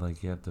show you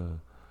like you have to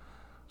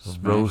Smash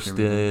roast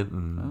everything. it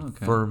and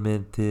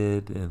ferment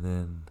it and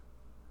then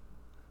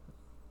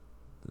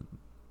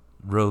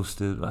roast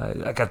it.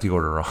 I got the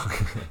order wrong.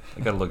 I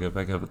got to look it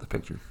back up at the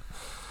picture.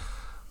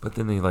 But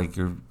then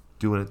you're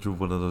doing it through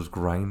one of those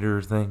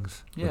grinder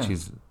things. Yeah.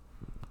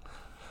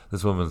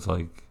 This woman's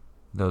like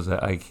knows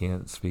that I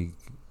can't speak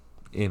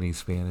any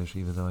Spanish,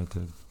 even though I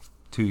took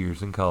 2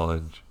 years in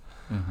college.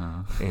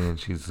 Uh-huh. And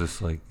she's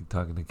just like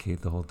talking to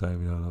Kate the whole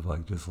time, and I'm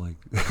like just like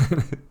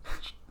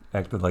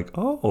acting like,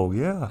 oh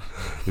yeah,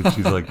 and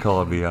she's like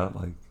calling me out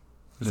like,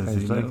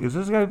 is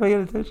this guy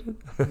paying attention?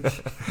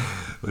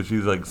 But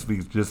she's like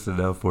speaks just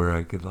enough where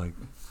I could like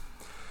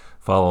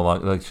follow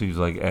along. Like she's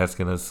like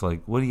asking us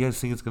like, what do you guys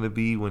think it's gonna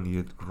be when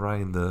you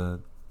grind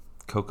the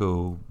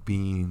cocoa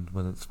bean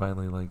when it's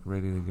finally like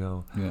ready to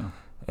go? Yeah.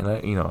 And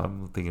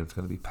I'm thinking it's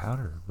gonna be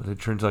powder, but it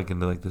turns like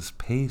into like this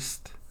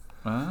paste.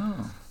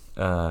 Oh.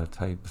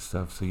 Type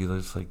stuff. So you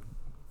just like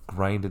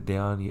grind it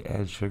down, you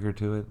add sugar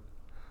to it,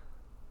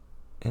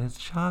 and it's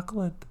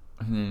chocolate.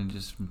 And then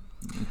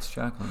it's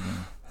chocolate.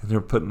 Yeah. And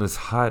they're putting this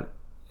hot,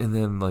 and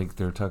then like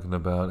they're talking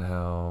about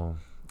how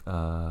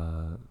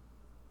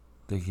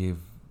they gave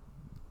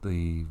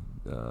the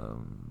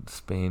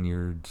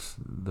Spaniards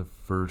the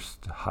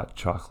first hot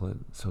chocolate.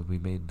 So we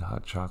made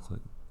hot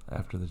chocolate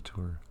after the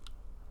tour.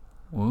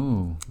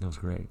 Whoa. It was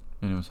great.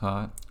 And it was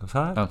hot? It was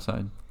hot.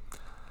 Outside?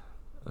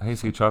 How do you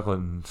say chocolate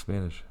in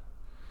Spanish?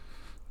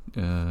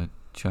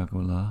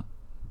 Chocolate.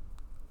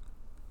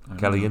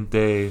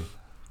 Caliente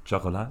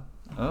chocolate.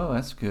 Oh,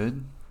 that's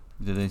good.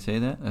 Did they say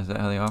that? Is that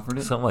how they offered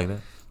it? Something like that.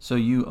 So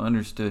you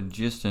understood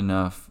just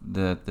enough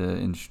that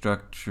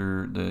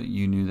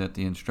you knew that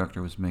the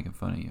instructor was making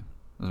fun of you.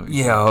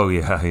 Yeah, oh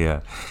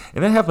yeah.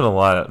 And that happened a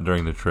lot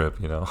during the trip,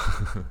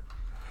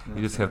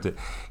 You just have to,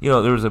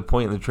 there was a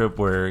point in the trip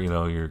where,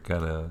 you're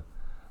kind of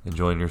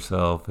enjoying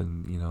yourself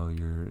and,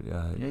 you're...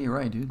 yeah, you're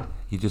right, dude.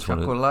 You just want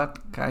to... Chocolate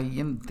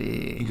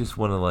caliente. You just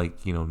want to,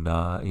 like,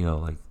 not,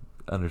 like,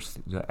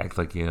 understand, act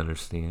like you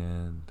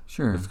understand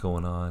what's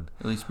going on.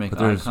 At least make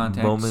eye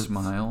contact,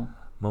 smile.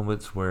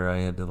 Moments where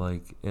I had to,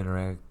 like,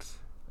 interact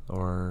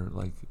or,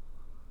 like...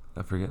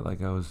 I forget,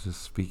 like, I was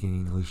just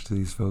speaking English to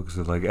these folks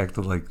and, like,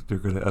 acting like they're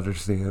going to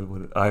understand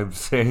what I'm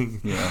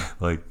saying. Yeah.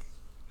 Like,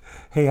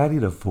 hey, I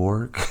need a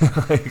fork.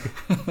 Like,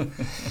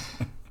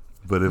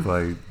 but if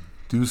I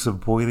do some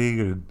pointing,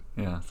 and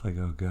it's like,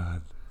 oh,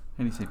 God.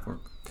 How do you say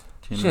fork?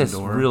 Just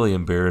really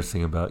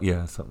embarrassing about,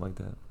 something like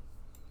that.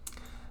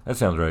 That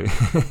sounds right.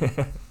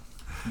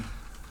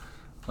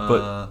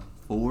 But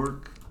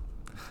fork.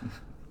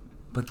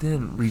 But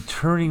then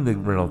returning the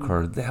rental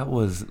car, that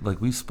was, like,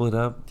 we split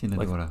up.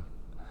 Like,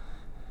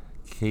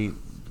 Kate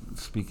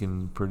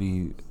speaking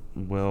pretty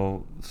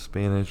well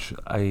Spanish.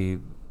 I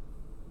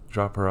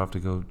drop her off to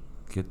go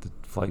get the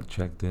flight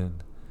checked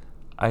in.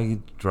 I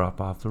drop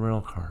off the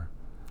rental car.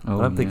 Oh,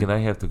 but I'm thinking I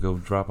have to go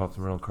drop off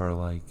the rental car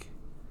like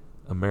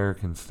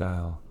American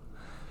style.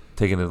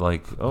 Taking it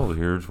like, oh,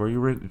 here's where you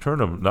return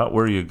them, not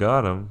where you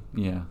got them.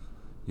 Yeah.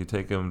 You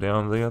take them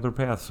down the other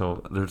path.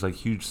 So there's like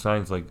huge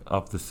signs like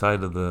off the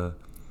side of the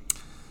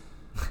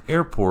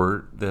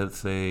airport that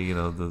say,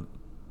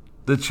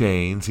 the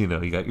chains, you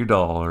got your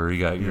Dollar,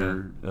 you got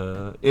your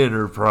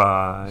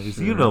Enterprise,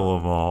 sure. You know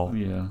them all.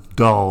 Yeah.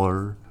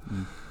 Dollar.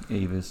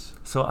 Avis.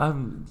 So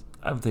I'm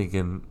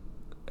thinking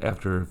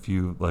after a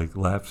few like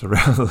laps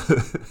around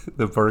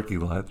the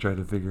parking lot trying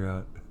to figure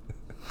out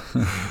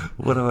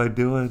what am I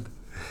doing?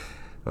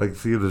 Like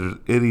see if there's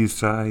any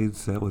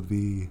signs that would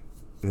be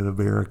an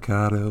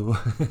Americano.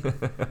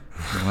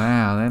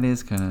 Wow, that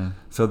is kind of.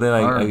 So then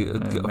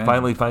I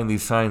finally find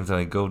these signs, and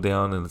I go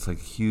down, and it's like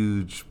a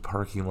huge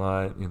parking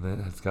lot, and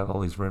it's got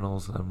all these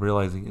rentals. And I'm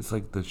realizing it's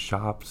like the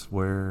shops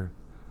where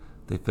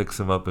they fix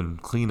them up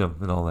and clean them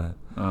and all that.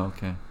 Oh,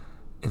 okay.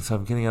 And so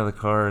I'm getting out of the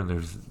car, and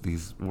there's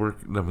these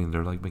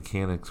they're like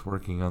mechanics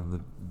working on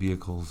the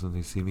vehicles, and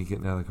they see me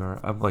getting out of the car.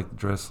 I'm like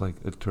dressed like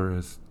a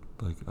tourist.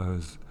 Like I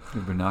was.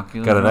 Your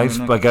binoculars.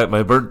 I got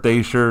my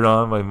birthday shirt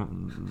on. My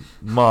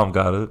mom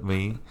got it,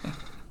 me.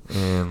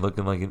 And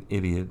looking like an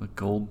idiot. With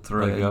gold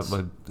threads. I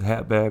got my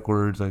hat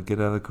backwards. I get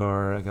out of the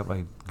car. I got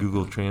my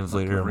Google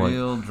Translator. Like a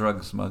real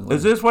drug smuggler.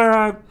 Is this where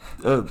I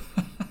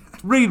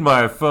read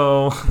my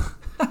phone?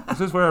 Is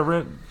this where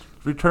I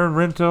return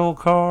rental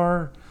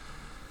car?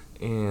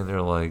 And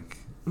they're like,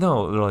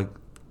 no. They're like,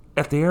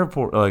 at the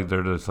airport. Like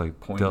they're just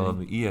like pointing. telling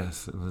me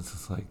yes. And it's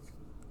just like,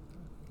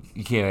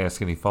 you can't ask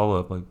any follow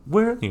up. Like,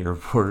 where in the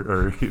airport?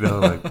 Or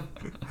like.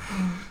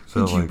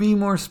 So could you be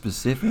more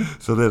specific?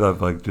 So then I'm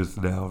like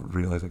just now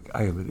realizing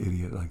I am an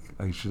idiot. Like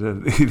I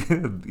shouldn't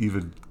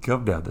even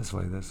come down this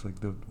way. That's like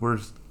the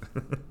worst.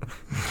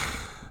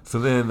 So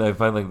then I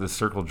find like the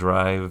Circle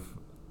Drive,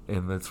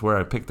 and that's where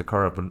I picked the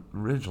car up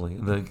originally.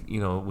 And then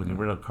when you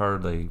rent a car,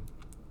 they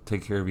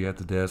take care of you at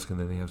the desk, and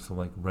then they have to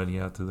like run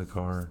you out to the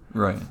car,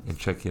 right, and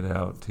check it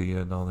out to you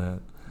and all that.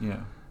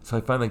 Yeah. So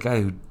I find the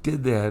guy who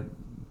did that,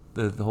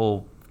 the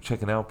whole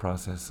checking out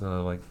process.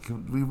 Like,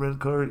 can we rent a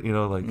car?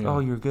 Oh,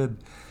 you're good.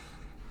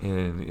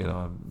 And,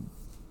 I'm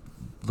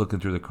looking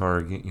through the car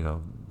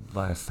again,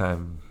 last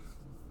time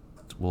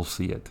we'll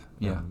see it.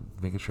 Yeah.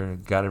 Making sure I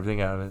got everything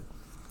out of it.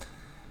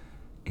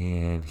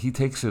 And he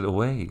takes it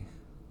away.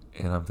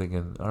 And I'm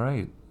thinking, all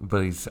right.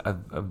 But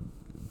I'm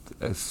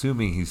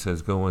assuming he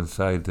says go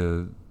inside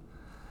to...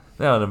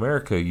 Now, in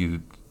America,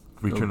 you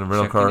return the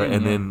rental car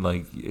and then,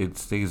 like, it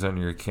stays on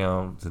your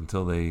account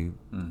until they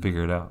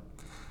figure it out.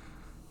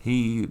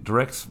 He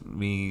directs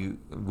me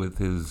with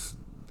his,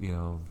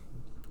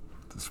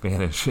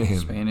 Spanish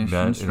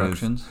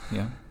instructions,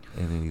 yeah.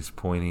 And then he's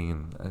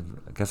pointing,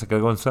 and I guess I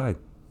gotta go inside.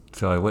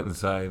 So I went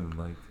inside, and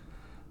like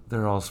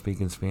they're all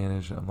speaking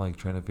Spanish. I'm like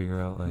trying to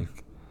figure out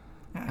like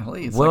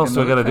what else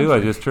do I gotta do? I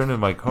just turned in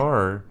my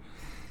car,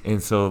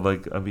 and so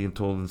like I'm being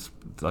told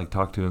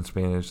talk to in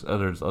Spanish.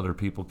 Other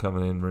people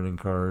coming in renting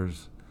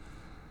cars.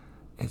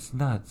 It's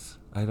nuts.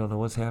 I don't know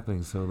what's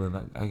happening. So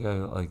then I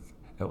got like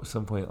at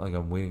some point like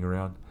I'm waiting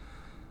around.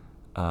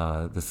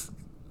 This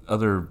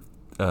other.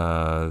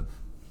 The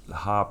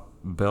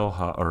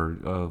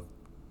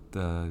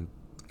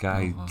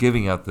guy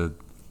giving out the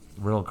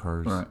rental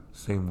cars, right.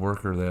 Same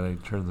worker that I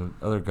turned the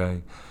other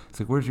guy. It's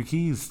like, where's your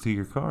keys to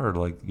your car?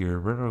 Like your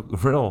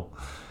rental.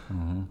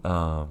 Mm-hmm.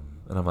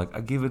 And I'm like,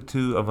 I gave it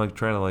to. I'm like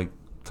trying to like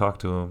talk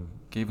to him.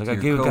 I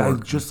gave a guy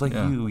just like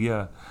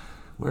you,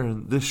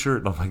 wearing this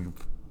shirt. And I'm like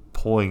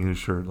pulling his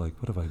shirt. Like,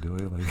 what am I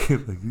doing? Like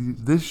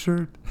this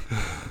shirt.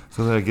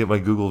 So then I get my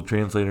Google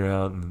Translator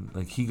out, and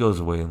like he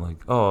goes away, and like,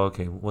 oh,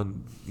 okay,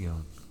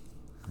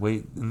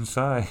 wait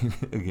inside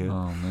again.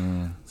 Oh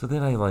man. So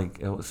then I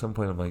like at some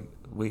point I'm like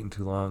waiting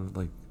too long.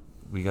 Like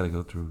we got to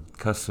go through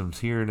customs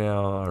here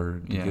now, or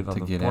get on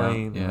the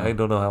plane. Yeah. I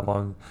don't know how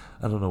long.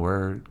 I don't know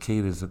where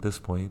Kate is at this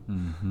point.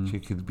 Mm-hmm. She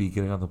could be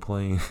getting on the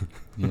plane.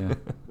 Yeah.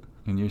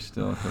 And you're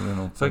still at the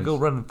rental place. So I go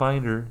run and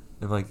find her,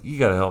 and like, you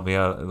gotta help me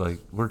out. Like,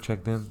 we're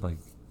checked in. Like,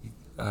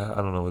 I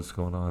don't know what's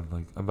going on.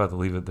 Like, I'm about to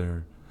leave it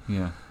there.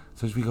 Yeah.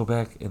 So as we go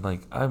back, and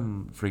like,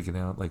 I'm freaking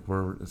out. Like,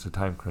 it's a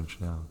time crunch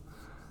now.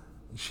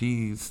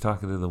 She's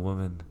talking to the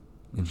woman,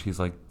 and she's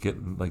like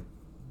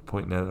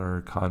pointing at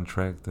our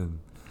contract, and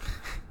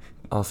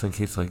all of a sudden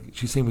Kate's like,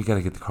 she's saying we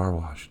gotta get the car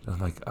washed.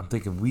 And I'm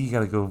thinking we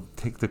gotta go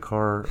take the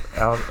car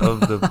out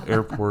of the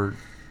airport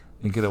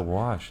and get it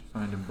washed.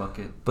 Find a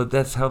bucket. But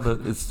that's how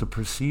it's the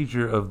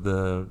procedure of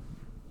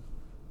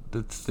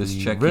this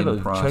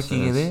check-in process.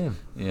 Checking it in.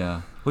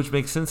 Yeah. Which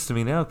makes sense to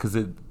me now because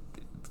it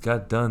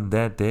got done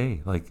that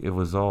day. Like it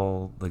was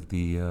all like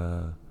the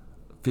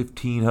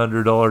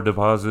 $1,500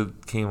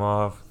 deposit came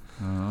off.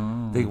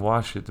 Oh. They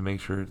wash it to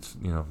make sure it's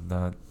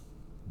not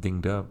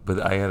dinged up. But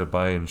I had to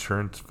buy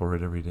insurance for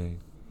it every day.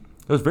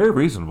 It was very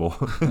reasonable.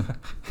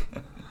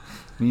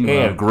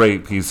 And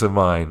great peace of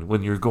mind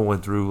when you're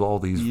going through all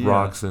these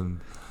rocks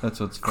and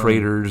that's what's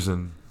craters funny.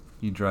 And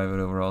you drive it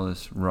over all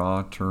this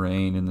raw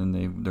terrain, and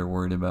then they're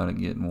worried about it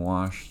getting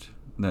washed.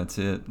 That's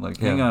it. Like,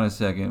 hang on a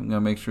second, I'm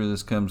gonna make sure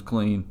this comes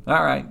clean.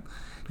 All right.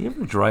 You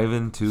ever drive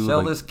into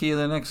sell this key to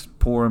the next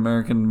poor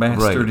American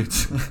bastard?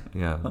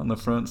 Right. On the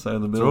front side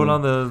of the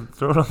building.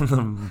 Throw it on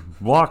the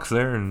blocks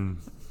there and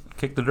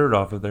kick the dirt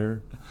off of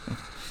there.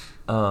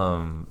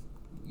 You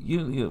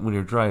when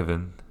you're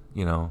driving,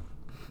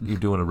 you're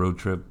doing a road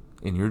trip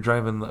and you're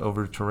driving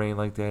over terrain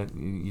like that,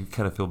 you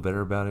kind of feel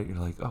better about it. You're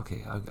like,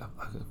 okay,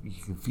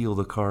 you can feel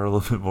the car a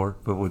little bit more.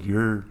 But when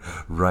you're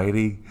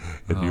riding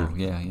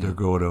and they're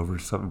going over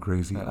something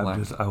crazy,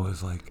 I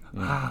was like,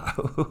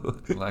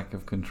 lack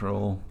of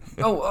control.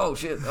 Oh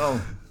shit!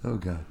 Oh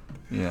god.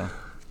 Yeah.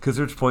 Because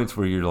there's points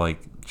where you're like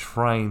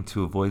trying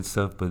to avoid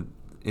stuff, but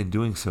in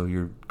doing so,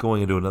 you're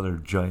going into another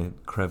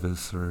giant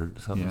crevice or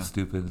something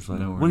stupid. It's like,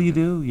 Nowhere what do you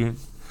to do?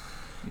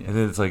 And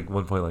then it's like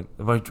one point, like,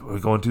 are we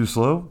going too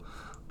slow?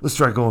 Let's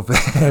try going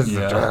fast.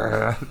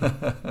 Yeah.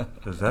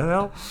 Does that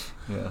help?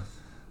 Yeah.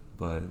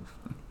 But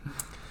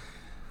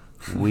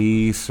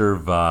we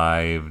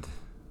survived.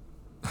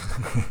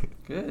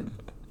 Good.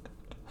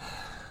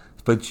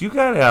 But you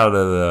got out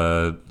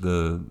of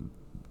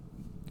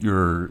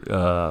your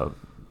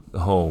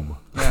home.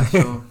 Yeah,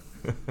 so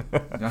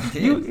I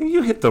did.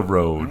 You hit the I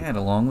road. had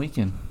a long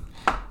weekend.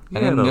 I You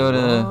didn't had a go to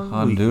long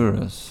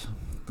Honduras,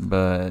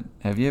 but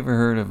have you ever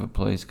heard of a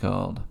place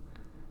called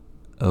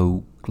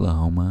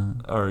Oklahoma?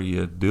 Are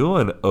you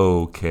doing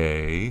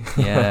okay?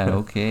 Yeah,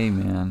 okay,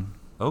 man.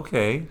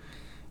 Okay.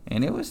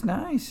 And it was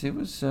nice. I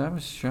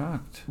was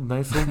shocked.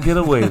 Nice little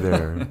getaway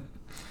there.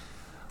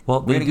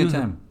 Well, We they had a good do-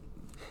 time.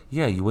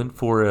 Yeah, you went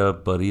for a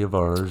buddy of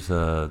ours,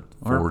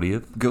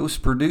 40th.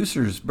 Ghost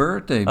producer's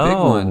birthday, big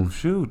Oh, one.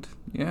 shoot.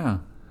 Yeah.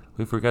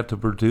 We forgot to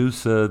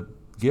produce a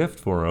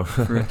gift for him.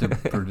 Forgot to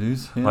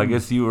produce him. I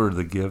guess you were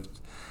the gift.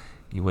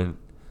 You went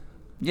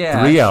Yeah,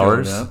 3 I showed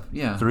hours. up.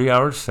 Yeah. 3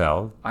 hours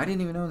south. I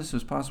didn't even know this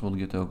was possible to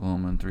get to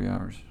Oklahoma in 3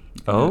 hours.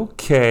 You can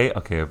Okay.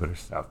 Okay, I better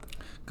stop.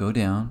 go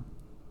down,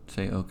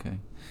 say okay.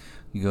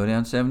 You go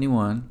down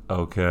 71.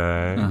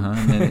 Okay.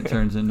 And then it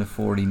turns into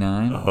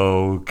 49.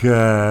 Okay.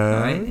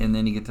 Right? And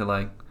then you get to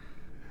like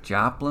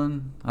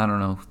Joplin. I don't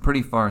know.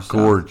 Pretty far south.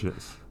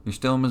 Gorgeous. You're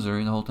still in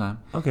Missouri the whole time.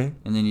 Okay.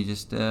 And then you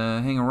just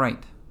hang a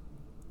right.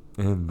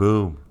 And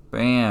boom.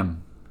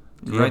 Bam.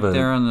 Do you Right have a-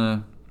 there on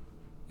the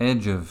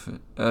edge of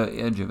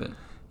it.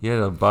 You had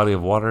a body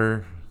of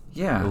water,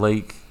 Yeah.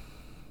 lake,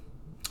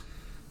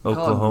 Call it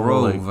Oklahoma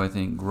Grove, lake. I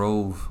think.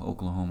 Grove,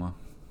 Oklahoma.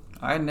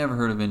 I had never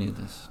heard of any of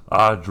this.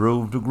 I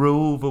drove to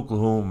Grove,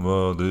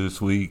 Oklahoma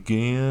this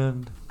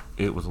weekend.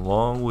 It was a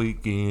long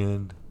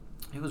weekend.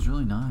 It was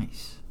really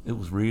nice. It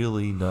was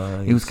really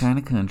nice. It was kind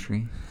of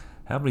country.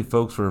 How many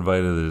folks were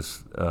invited to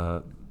this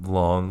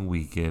long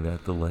weekend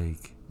at the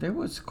lake? There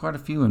was quite a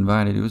few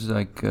invited. It was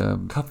like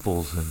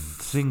Couples and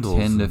singles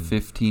 10 to and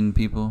 15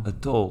 people.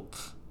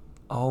 adults,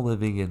 all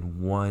living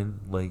in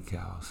one lake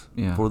house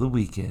Yeah. for the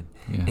weekend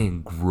Yeah.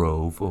 in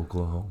Grove,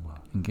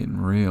 Oklahoma. And getting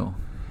real.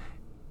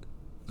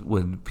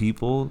 When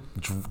people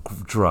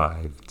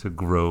drive to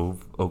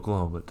Grove,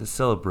 Oklahoma to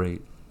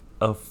celebrate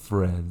a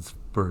friend's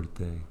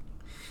birthday.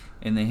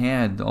 And they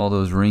had all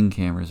those Ring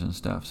cameras and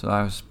stuff. So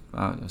I was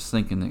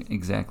thinking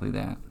exactly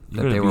that.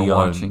 You're That they gonna were be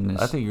watching on,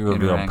 this. I think you're going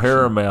to be on interaction.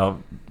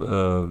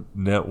 Paramount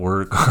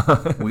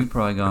Network. We'd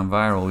probably gone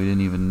viral. We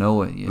didn't even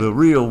know it yet. The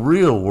real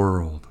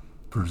world,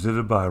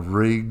 presented by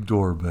Ring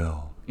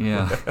Doorbell.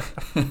 Yeah.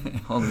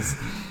 All this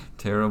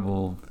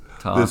terrible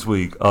talk. This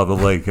week on the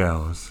Lake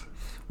House,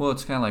 Well,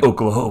 it's kind of like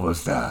Oklahoma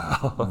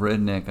style.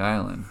 Redneck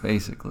Island,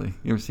 basically.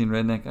 You ever seen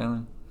Redneck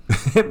Island?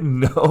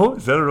 No,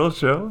 is that a real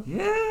show?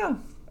 Yeah.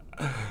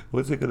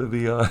 What's it going to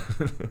be on?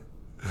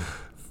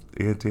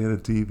 Antenna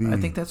TV. I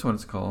think that's what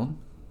it's called.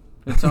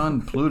 It's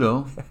on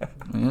Pluto.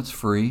 I mean, it's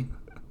free.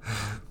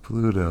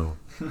 Pluto.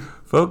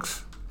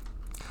 Folks,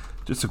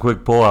 just a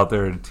quick poll out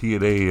there in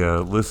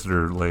TNA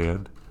listener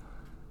land.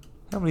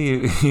 How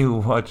many of you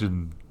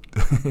watching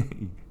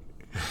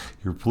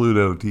your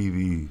Pluto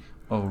TV?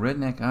 Oh,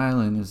 Redneck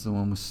Island is the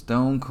one with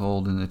Stone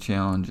Cold in the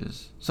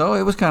challenges. So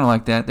it was kind of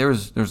like that.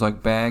 There's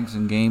like bags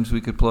and games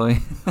we could play.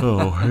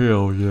 Oh,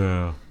 hell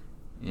yeah.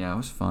 Yeah, it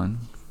was fun.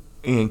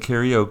 And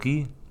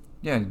karaoke.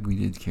 Yeah, we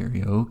did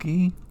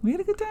karaoke. We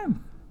had a good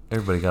time.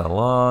 Everybody got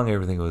along.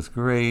 Everything was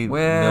great.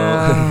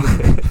 Well,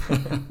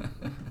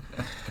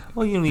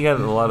 Well, you got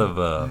a lot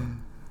of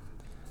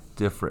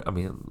different. I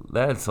mean,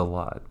 that's a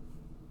lot.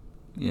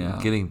 yeah.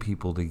 Getting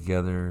people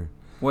together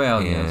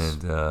Well, yes.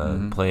 and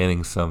Mhm.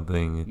 planning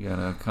something. You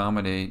gotta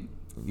accommodate.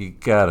 You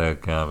gotta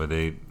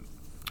accommodate.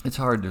 It's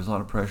hard. There's a lot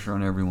of pressure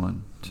on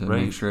everyone to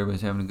Right. make sure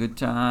everybody's having a good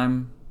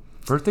time.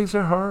 Birthdays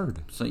are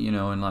hard. So,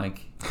 and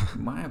like,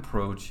 my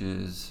approach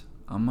is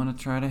I'm going to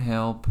try to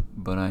help,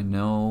 but I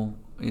know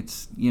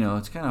it's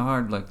kind of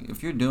hard. Like,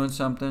 if you're doing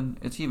something,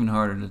 it's even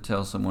harder to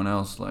tell someone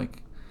else,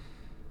 like,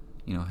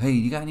 hey,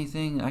 you got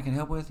anything I can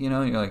help with? You're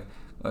like,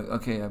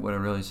 okay, what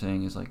I'm really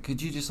saying is, like,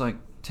 could you just, like,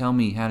 tell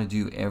me how to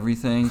do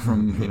everything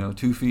from,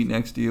 2 feet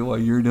next to you while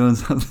you're doing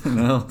something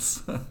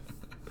else?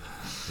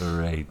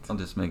 Right. I'll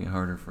just make it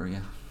harder for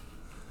you.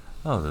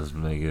 I'll just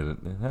make it.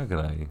 How can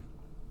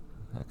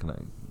I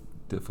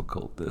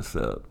difficult this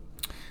up?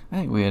 I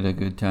think we had a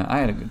good time. I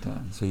had a good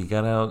time. So you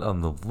got out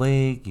on the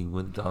lake. You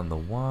went on the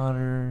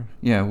water.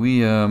 Yeah,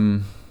 we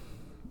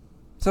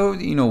so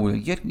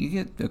you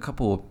get a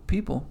couple of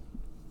people,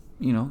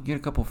 get a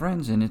couple of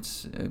friends, and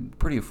it's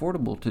pretty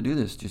affordable to do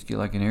this. Just get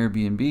like an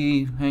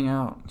Airbnb, hang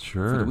out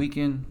Sure. for the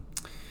weekend.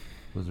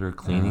 Was there a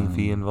cleaning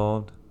fee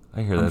involved?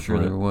 I hear I'm that's sure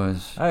where there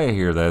was. I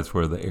hear that's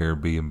where the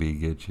Airbnb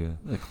gets you.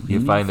 The You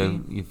cleaning find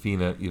fee? you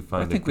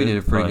find I think we did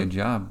a pretty good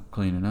job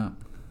cleaning up.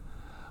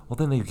 Well,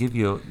 then they give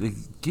you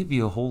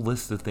a whole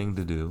list of things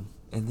to do,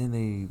 and then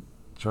they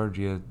charge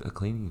you a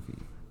cleaning fee.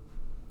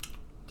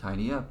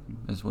 Tidy up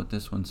is what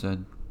this one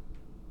said.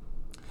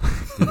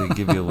 Do they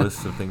give you a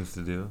list of things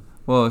to do?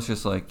 Well, it's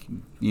just like,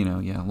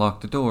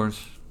 lock the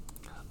doors.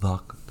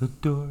 Lock the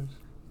doors.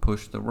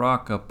 Push the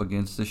rock up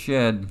against the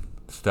shed.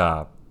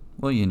 Stop.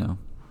 Well,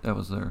 that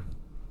was their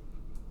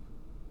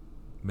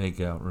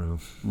Make-out room.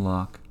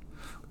 lock.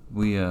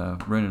 We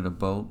rented a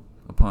boat,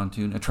 a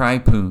pontoon, a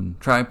tripoon.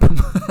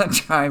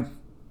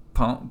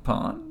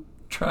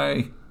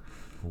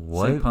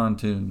 What? Say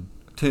pontoon.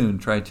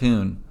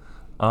 Tritoon.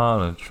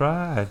 On a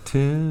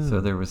try-tune. So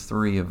there was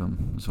 3 of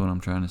them, is what I'm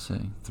trying to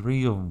say.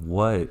 3 of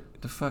what?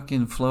 The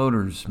fucking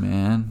floaters,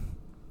 man.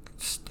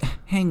 Just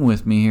hang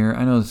with me here.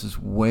 I know this is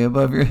way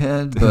above your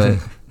head, but...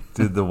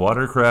 Did the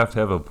watercraft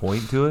have a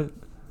point to it?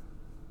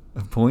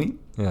 A point?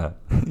 Yeah.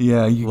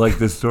 Yeah. You like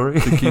this story?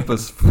 to keep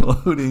us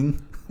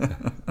floating.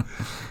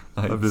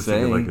 I'm just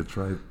thinking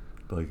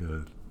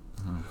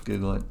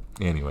Google it.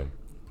 Anyway.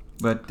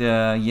 But,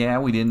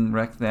 we didn't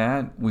wreck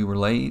that. We were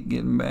late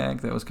getting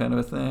back. That was kind of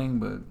a thing,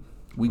 but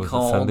we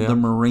called the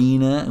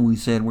marina and we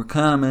said, we're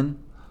coming.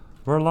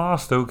 We're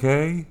lost,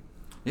 okay?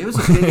 It was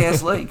a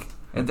big-ass lake.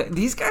 And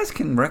these guys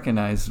can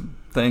recognize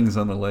things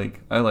on the lake.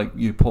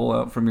 You pull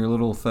out from your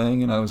little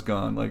thing, and I was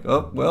gone. Like,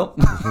 oh, well.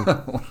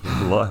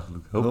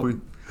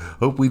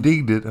 Hope we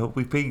dinged it. Hope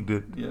we pinged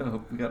it. Yeah,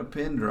 hope we got a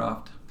pin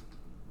dropped.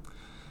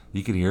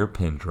 You can hear a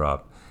pin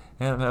drop.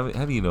 How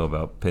do you know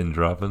about pin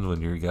dropping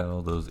when you got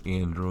all those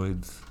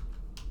androids?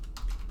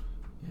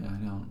 Yeah, I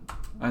know.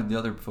 The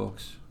other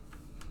folks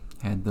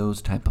had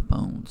those type of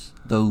bones.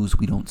 Those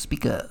we don't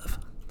speak of.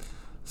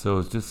 So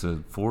it's just a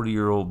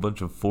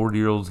bunch of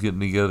 40-year-olds getting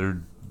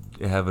together,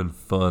 having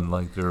fun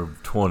like they're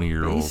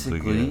 20-year-olds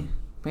again.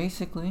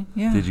 Basically,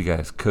 yeah. Did you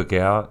guys cook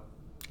out?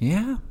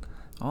 Yeah,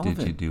 all of it.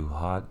 Did you do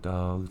hot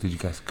dogs? Did you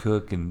guys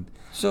cook? And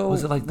so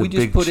was it like the we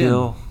just big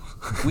chill?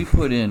 We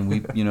put in,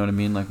 you know what I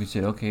mean? Like we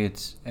said, okay,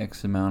 it's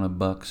X amount of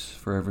bucks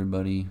for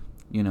everybody,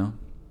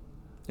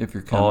 if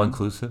you're coming. All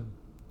inclusive?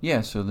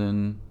 Yeah, so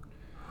then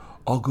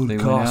I'll go to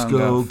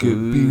Costco, get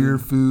beer,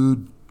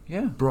 food,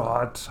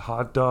 brats,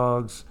 hot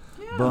dogs,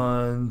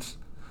 buns,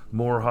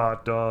 more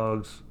hot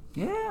dogs.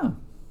 Yeah.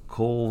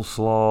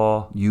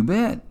 Coleslaw. You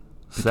bet.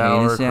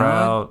 Sauerkraut.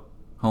 Salad,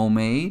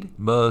 homemade.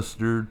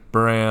 Mustard,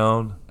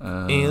 brown,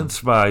 and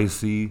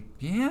spicy.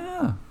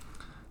 Yeah.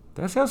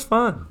 That sounds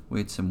fun.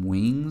 We had some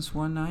wings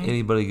one night.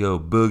 Anybody go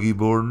boogie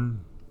boarding?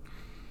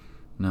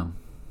 No.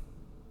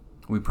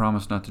 We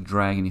promised not to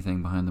drag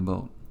anything behind the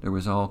boat. There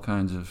was all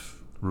kinds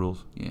of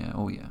rules. Yeah.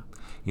 Oh, yeah.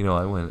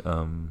 I went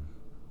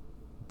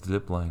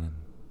zip lining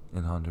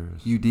in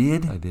Honduras. You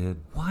did? I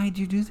did. Why'd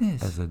you do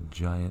this? As a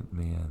giant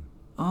man.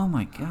 Oh,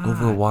 my God.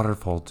 Over a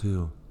waterfall,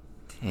 too.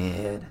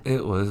 Ted.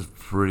 It was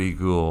pretty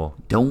cool.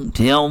 Don't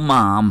tell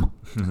Mom.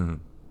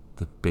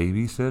 The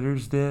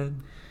babysitter's dead?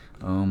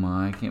 Oh,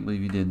 my. I can't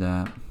believe you did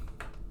that.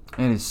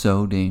 That is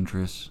so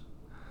dangerous.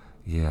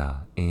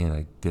 Yeah, and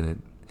I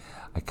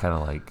kind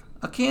of like...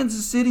 A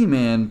Kansas City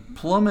man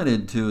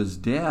plummeted to his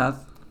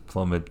death.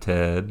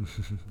 Plummeted.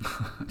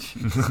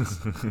 Jesus.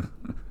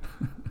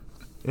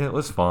 It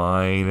was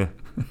fine.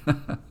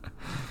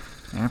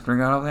 After I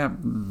got all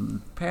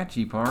that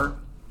patchy part.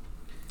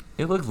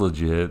 It looked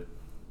legit.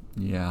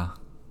 Yeah.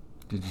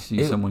 Did you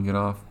see someone get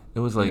off?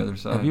 It was the like... other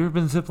side? Have you ever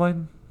been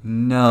ziplining?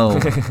 No.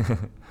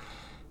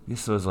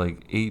 This was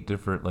like 8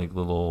 different like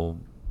little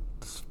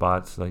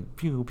spots, like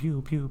pew,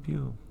 pew, pew,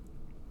 pew.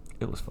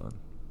 It was fun.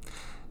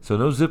 So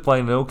no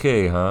ziplining,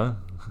 okay, huh?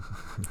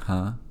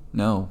 Huh?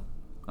 No.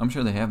 I'm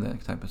sure they have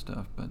that type of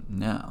stuff, but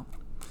no.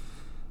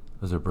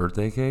 Was there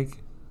birthday cake?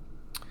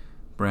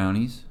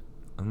 Brownies.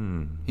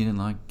 He didn't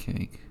like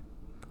cake.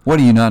 What,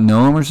 do you not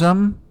know him or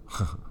something?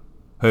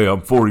 Hey,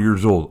 I'm 40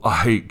 years old. I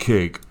hate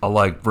cake. I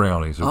like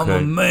brownies, okay?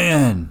 I'm a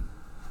man.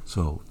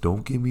 So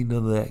don't give me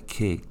none of that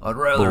cake. I'd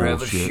rather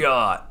have a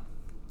shot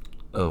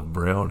of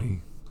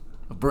brownie.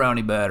 A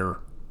brownie batter.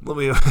 Let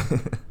me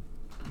have,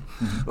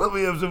 let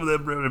me have some of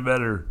that brownie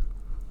batter.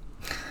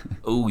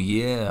 Oh,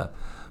 yeah.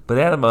 But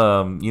Adam,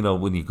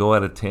 when you go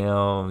out of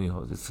town,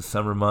 it's the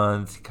summer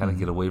months, you kind of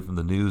get away from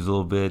the news a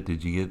little bit.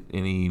 Did you get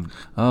any...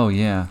 Oh,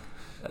 yeah.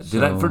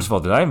 First of all,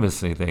 did I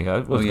miss anything? I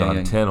was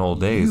gone 10 whole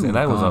days, and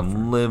I was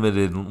on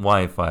limited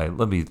Wi-Fi.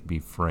 Let me be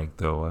frank,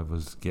 though. I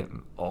was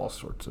getting all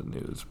sorts of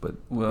news, but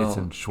it's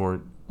in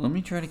short. Let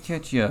me try to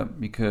catch you up,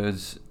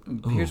 because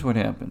here's what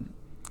happened.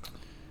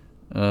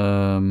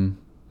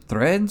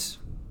 Threads?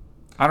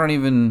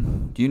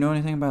 Do you know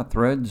anything about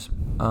Threads?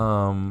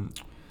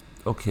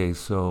 Okay,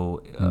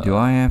 so... do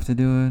I have to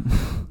do it?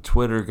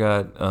 Twitter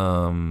got...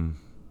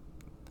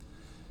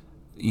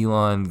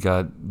 Elon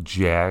got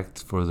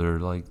jacked for their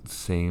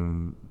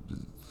same.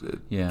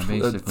 Yeah,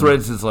 basically.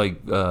 Threads is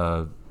like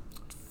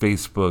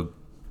Facebook,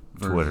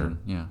 version, Twitter.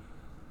 Yeah,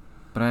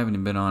 but I haven't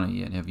even been on it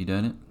yet. Have you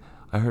done it?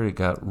 I heard it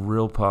got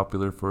real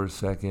popular for a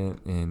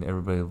second, and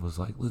everybody was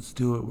like, "Let's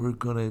do it. We're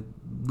gonna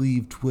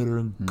leave Twitter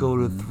and go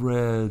to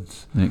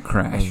Threads." And it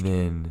crashed. And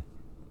then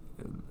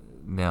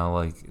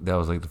now, that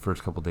was the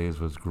first couple days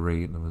was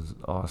great, and it was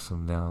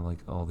awesome. Now,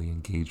 all the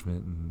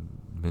engagement and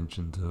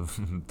mentions of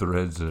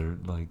Threads are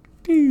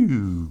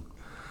dude,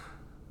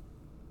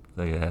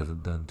 Like it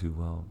hasn't done too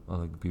well. I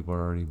think people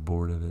are already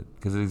bored of it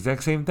because it's the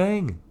exact same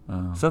thing.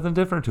 Oh. Something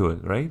different to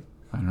it, right?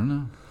 I don't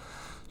know.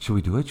 Should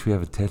we do it? Should we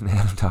have a Ted and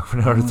Adam talk for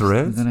an hour of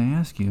Threads? I'm gonna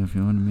ask you if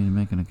you wanted me to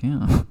make an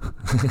account.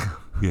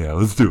 Yeah,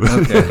 let's do it.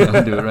 Okay,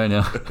 I'll do it right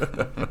now.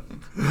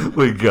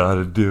 We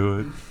gotta do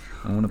it.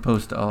 I want to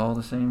post all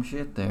the same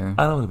shit there.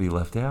 I don't want to be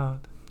left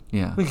out.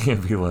 Yeah. We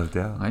can't be left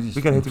out. We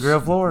gotta hit the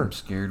ground floor. I'm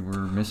scared we're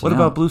missing What out.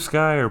 about Blue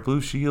Sky or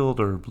Blue Shield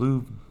or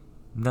Blue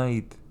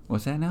Night?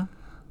 What's that now?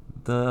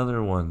 The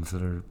other ones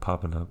that are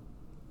popping up.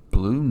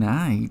 Blue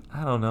Night.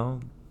 I don't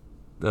know.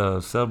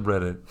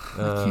 Subreddit.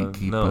 I can't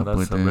keep no, up not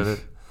with subreddit.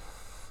 this.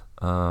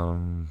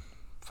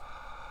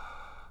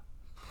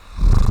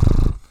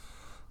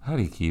 How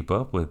do you keep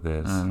up with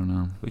this? I don't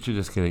know. We should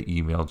just get an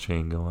email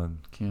chain going.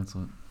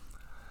 Cancel it.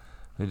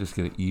 We just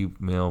get an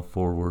email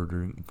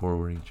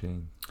forwarding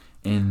chain.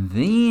 And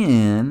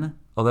then...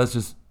 Oh, that's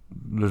just...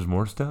 There's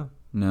more stuff?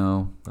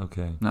 No.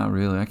 Okay. Not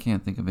really. I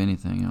can't think of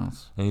anything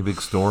else. Any big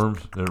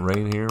storms? Did it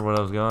rain here when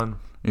I was gone?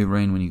 It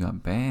rained when you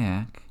got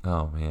back.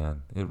 Oh,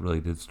 man. It really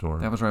did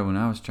storm. That was right when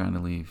I was trying to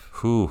leave.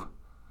 Whew.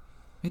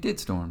 It did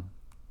storm.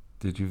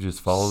 Did you just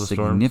follow the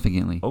storm?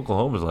 Significantly.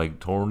 Oklahoma's like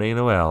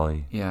Tornado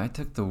Alley. Yeah, I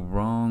took the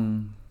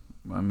wrong...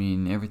 I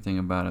mean, everything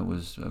about it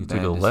was a You bad took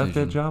a decision. left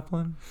at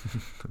Joplin?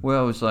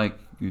 Well, it was like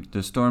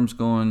the storm's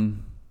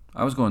going...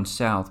 I was going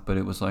south, but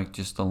it was like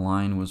just the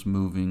line was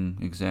moving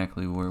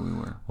exactly where we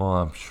were. Well,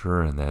 I'm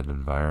sure in that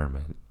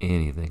environment,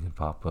 anything can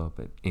pop up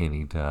at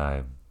any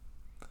time.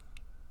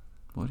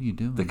 What are you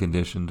doing? The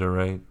conditions are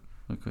right.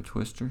 Like a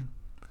twister?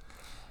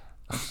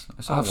 I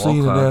saw I've a wall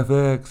seen cloud. an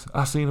FX.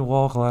 I've seen a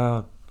wall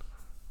cloud.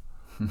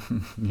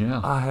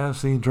 Yeah. I have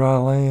seen dry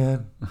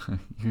land.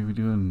 You were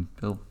doing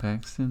Bill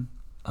Paxton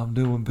I'm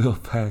doing Bill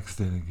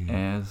Paxton again.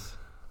 as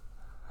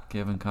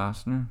Kevin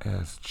Costner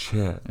As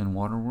Chet. in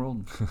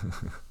Waterworld.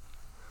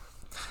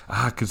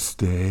 I could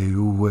stay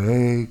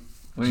awake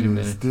Wait a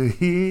minute. just to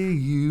hear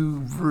you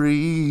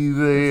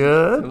breathing.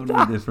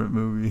 Totally different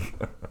movie.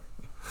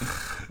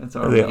 That's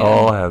our They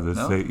all end. have the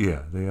No? same.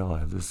 Yeah, they all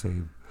have the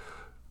same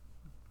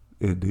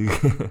ending.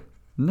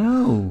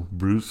 No.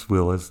 Bruce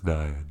Willis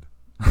died.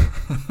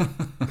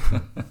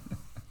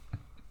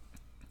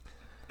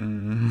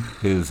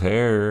 His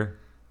hair.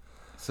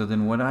 So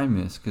then what I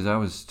missed, because I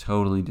was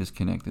totally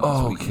disconnected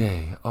this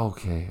weekend.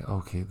 Okay.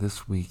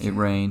 This week. It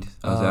rained.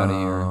 I was out of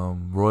here.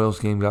 Royals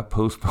game got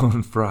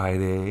postponed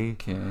Friday.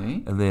 Okay.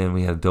 And then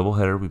we had a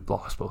doubleheader. We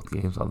lost both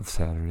games on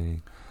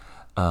Saturday.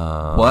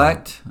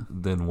 What?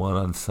 Then one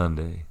on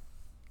Sunday.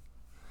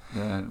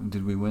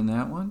 Did we win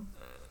that one?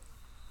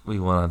 We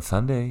won on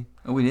Sunday.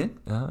 Oh, we did?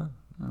 Uh,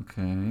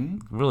 Okay.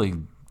 really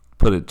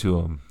put it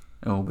to them.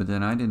 Oh, but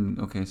then I didn't.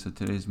 Okay, so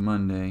today's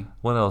Monday.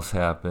 What else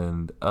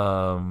happened?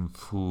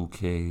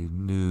 Okay,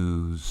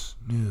 news.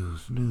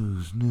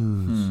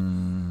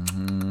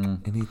 Mm-hmm.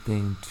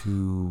 Anything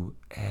to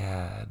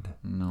add?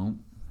 Nope.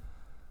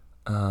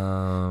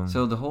 So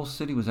So the whole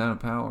city was out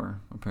of power,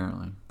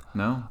 apparently.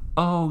 No?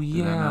 oh that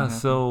yeah, not happen?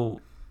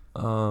 so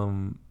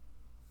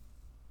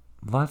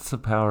lots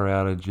of power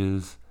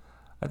outages.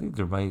 I think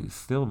there might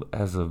still,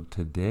 as of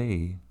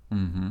today,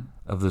 Mm-hmm.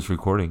 of this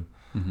recording,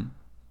 Mm-hmm.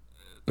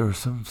 there are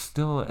some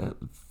still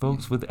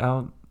folks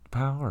without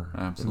power.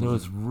 Absolutely. And it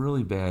was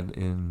really bad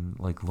in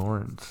like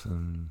Lawrence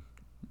and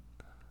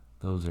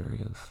those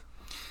areas.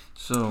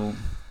 So,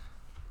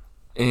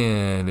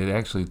 And it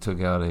actually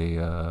took out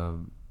a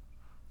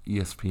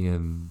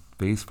ESPN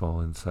baseball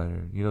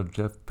insider. You know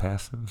Jeff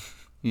Passan?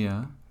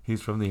 yeah.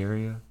 He's from the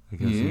area. I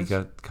guess He he is?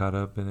 got caught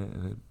up in it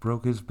and it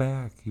broke his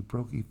back. He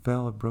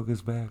fell and broke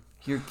his back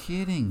You're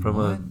kidding. from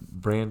what? a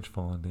branch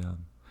falling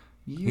down.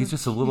 You're He's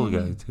just a little guy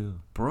kidding. too.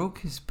 Broke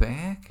his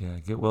back? Yeah,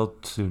 get well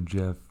soon,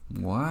 Jeff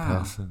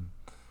Wow. Passan.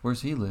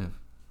 Where's he live?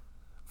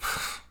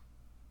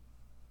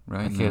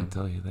 Right I in can't the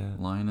tell you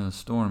that. line of the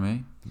storm, eh?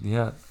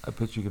 Yeah, I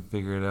bet you can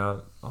figure it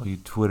out. All you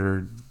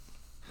Twitter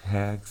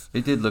hags.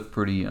 It did look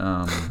pretty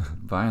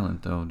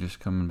violent, though, just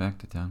coming back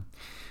to town.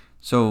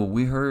 So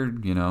we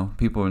heard,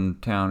 people in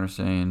town are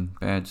saying,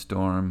 bad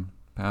storm,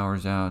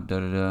 power's out,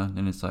 da-da-da.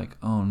 And it's like,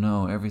 oh,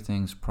 no,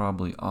 everything's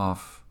probably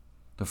off.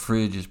 The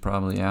fridge is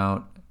probably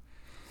out.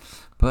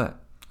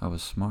 But I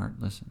was smart.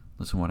 Listen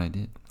what I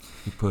did.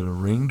 You put a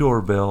Ring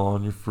doorbell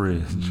on your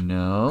fridge.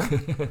 No,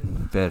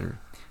 better.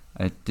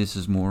 This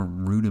is more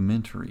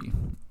rudimentary.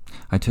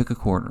 I took a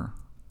quarter.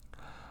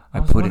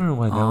 I was put it wondering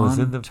why that on was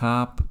in the...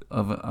 top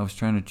of I was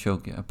trying to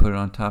choke it. I put it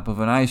on top of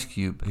an ice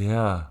cube.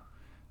 Yeah.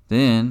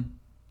 Then,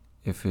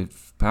 if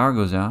power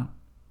goes out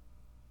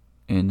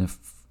and the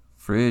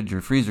fridge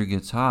or freezer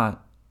gets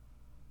hot,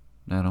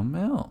 that'll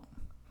melt.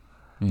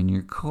 And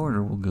your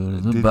quarter will go to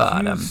the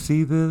bottom. Did you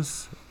see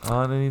this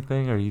on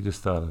anything, or you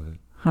just thought of it?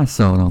 I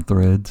saw it on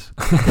Threads.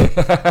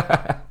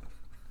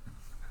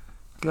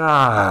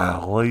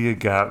 Golly, you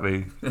got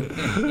me.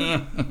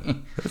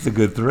 That's a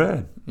good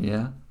thread.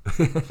 Yeah.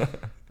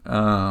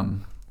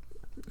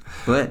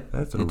 But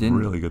That's a it didn't.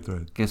 really good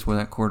thread. Guess where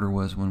that quarter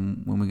was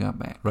when we got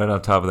back? Right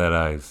on top of that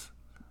ice.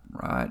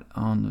 Right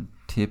on the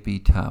tippy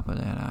top of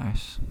that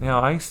ice.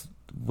 Now, ice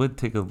would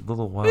take a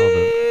little while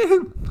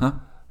to... Huh?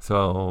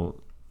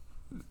 So,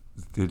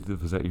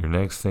 was that your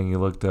next thing you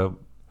looked up?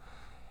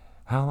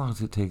 How long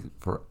does it take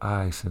for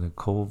ice in a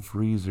cold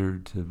freezer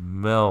to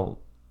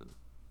melt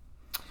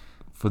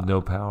with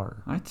no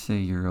power? I'd say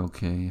you're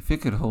okay. If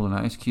it could hold an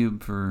ice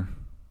cube for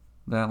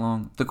that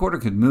long, the quarter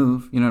could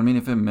move. You know what I mean?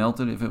 If it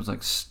melted, if it was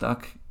like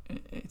stuck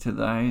to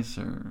the ice,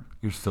 or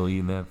You're still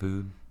eating that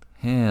food?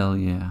 hell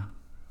yeah.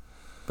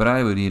 But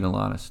I would eat a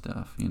lot of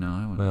stuff. You know,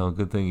 I would. Well,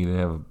 good thing you didn't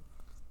have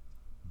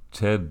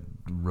Ted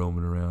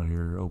roaming around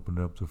here,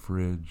 opening up the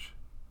fridge.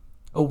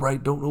 Oh,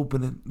 right, don't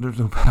open it. There's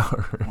no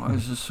power. Why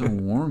is it so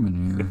warm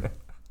in here?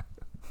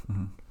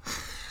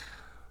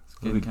 It's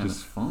getting kind of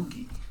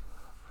funky.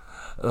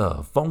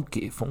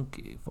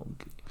 Funky.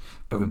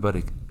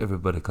 Everybody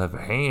clap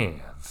your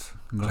hands.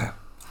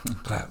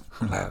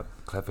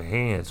 Clap your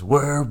hands.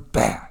 We're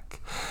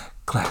back.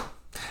 Clap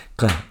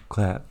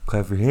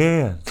your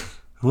hands.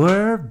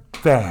 We're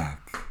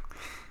back.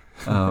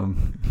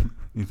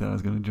 You thought I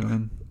was going to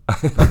join?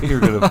 You're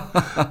going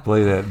to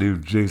play that new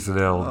Jason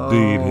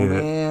Aldean hit.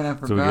 Oh, man, I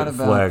So we forgot get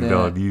about flagged that.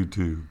 on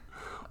YouTube.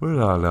 We're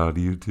not on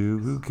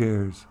YouTube. Who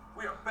cares?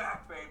 We are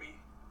back, baby.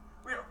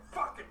 We are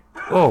fucking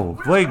back.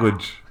 Oh,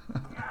 language.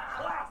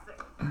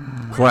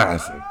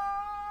 Classic.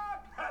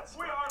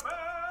 We are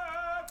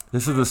back.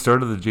 This is the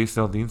start of the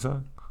Jason Aldean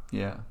song?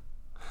 Yeah.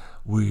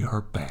 We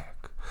are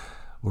back.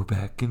 We're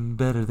back and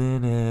better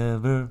than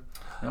ever.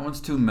 That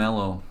one's too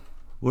mellow.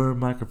 Where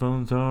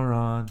microphones are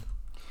on.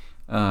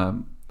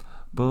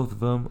 Both of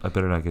them. I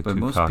better not get But too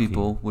most cocky.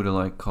 people would have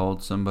like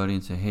called somebody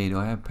and said, "Hey, do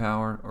I have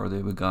power?" Or they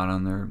would have got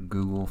on their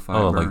Google Fiber.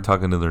 Oh, like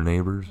talking to their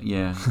neighbors?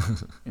 Yeah,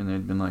 and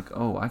they'd been like,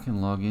 "Oh, I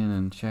can log in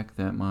and check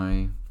that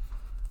my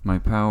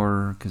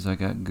power because I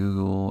got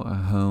Google a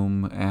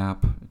Home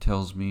app. It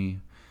tells me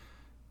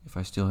if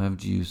I still have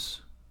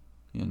juice."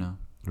 You know,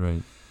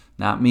 Right.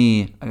 not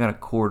me. I got a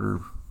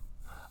quarter.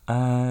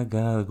 I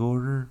got a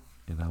quarter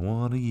and I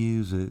want to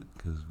use it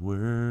because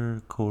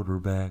we're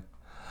quarterback.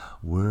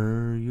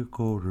 We're your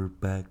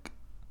quarterback.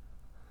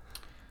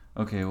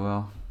 Okay,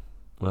 well,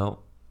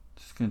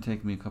 it's gonna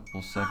take me a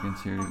couple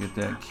seconds here to get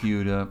that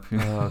queued up. Here.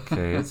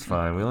 Okay, it's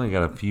fine. We only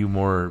got a few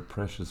more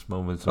precious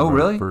moments of Oh, our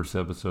really? first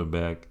episode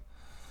back.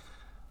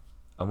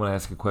 I'm going to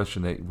ask a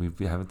question that we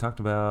haven't talked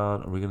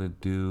about. Are we going to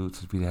do,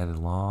 since we had a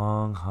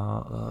long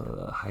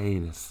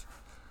hiatus,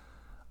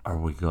 are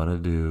we going to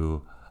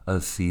do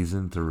a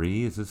season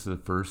 3? Is this the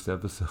first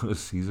episode of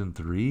season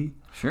 3?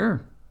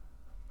 Sure.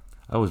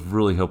 I was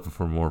really hoping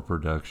for more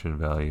production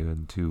value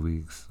in 2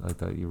 weeks. I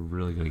thought you were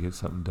really going to get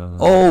something done.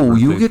 Oh,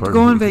 you get to party.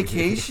 go on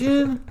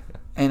vacation,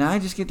 and I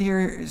just get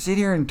to sit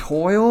here and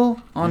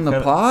toil on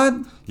the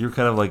pod. You're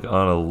kind of like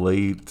on a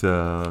late,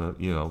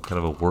 kind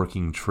of a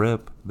working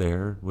trip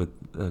there with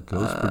a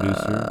ghost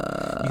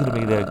producer. You're going to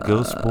make that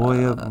ghost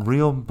boy a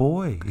real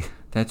boy.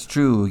 That's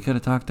true. We could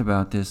have talked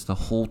about this the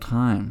whole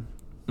time.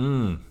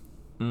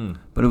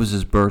 But it was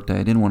his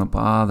birthday. I didn't want to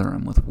bother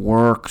him with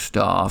work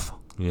stuff.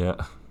 Yeah.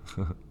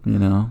 You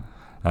know?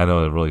 I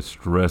know it really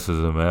stresses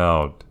him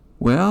out.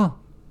 Well,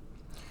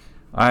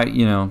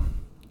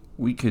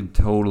 we could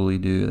totally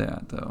do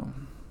that, though.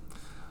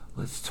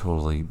 Let's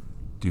totally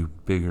do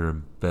bigger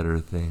and better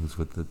things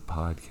with the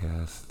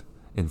podcast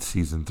in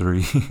season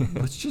 3.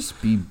 Let's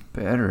just be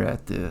better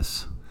at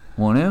this.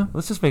 Want to?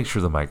 Let's just make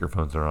sure the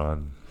microphones are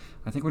on.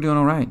 I think we're doing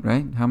all right?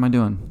 How am I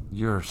doing?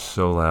 You're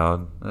so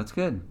loud. That's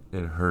good.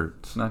 It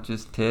hurts. It's not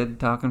just Ted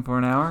talking for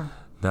an hour?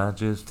 Not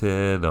just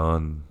Ted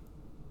on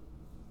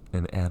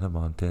and Adam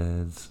on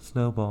Ted's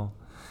Snowball.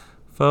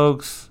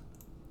 Folks,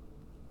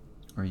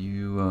 Are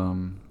you,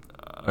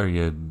 are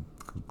you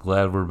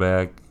glad we're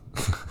back?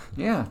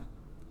 Yeah.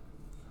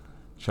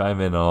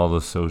 Chime in on all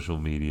the social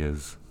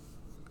medias.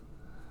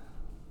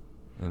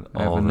 And I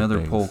have all the another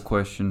things. poll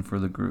question for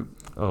the group.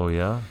 Oh,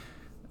 yeah?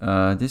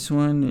 This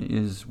one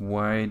is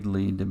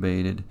widely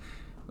debated.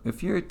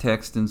 If you're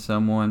texting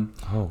someone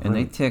and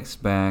they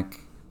text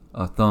back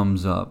a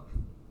thumbs up,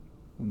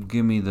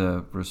 give me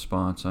the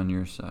response on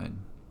your side.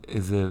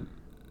 Is it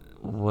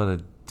what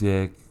a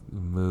dick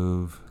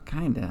move?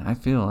 Kinda. I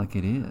feel like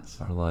it is.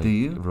 Or like Do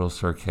you? real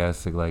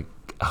sarcastic, like,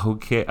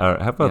 okay. Or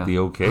how about the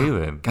okay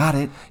then? Got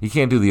it. You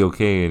can't do the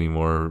okay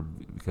anymore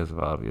because of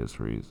obvious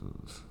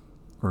reasons.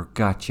 Or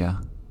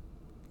gotcha.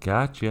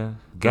 Gotcha.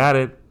 Got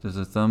it. Does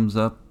a thumbs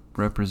up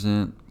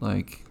represent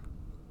like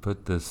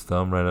Put this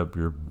thumb right up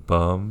your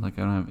bum. I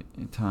don't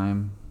have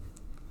time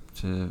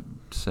to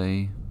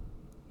say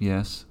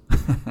yes?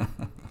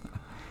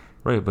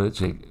 Right,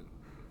 but it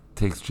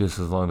takes just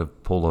as long to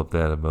pull up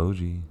that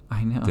emoji.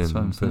 I know. That's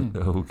what I'm saying.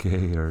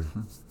 Okay, or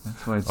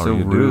That's why it's are so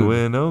you rude,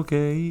 doing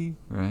okay?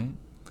 right?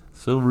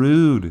 So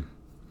rude.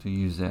 To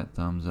use that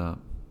thumbs up.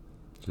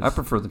 I Just-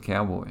 prefer the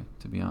cowboy,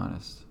 to be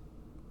honest.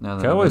 Now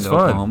that Cowboy's I've been to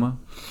fun. Oklahoma.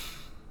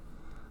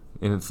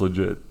 And it's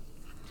legit.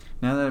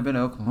 Now that I've been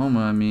to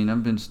Oklahoma, I mean,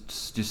 I've been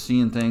just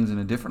seeing things in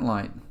a different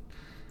light.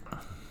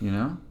 You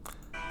know?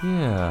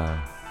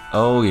 Yeah.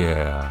 Oh,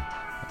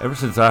 yeah. Ever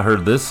since I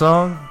heard this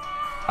song,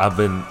 I've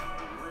been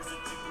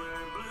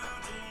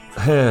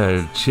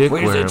Chick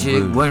Where's wearing that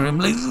chick blue. wearing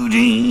blue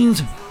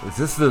jeans? Is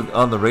this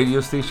on the radio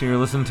station you're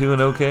listening to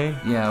in OK?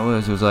 Yeah, it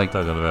was. It was like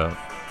Talking about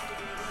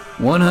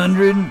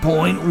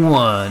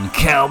 100.1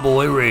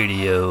 Cowboy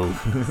Radio.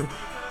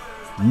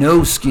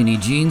 No skinny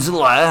jeans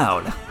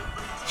allowed.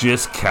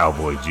 just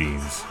cowboy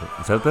jeans.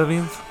 Is that what that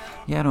means?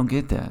 Yeah, I don't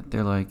get that.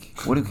 They're like,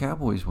 what do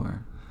cowboys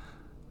wear?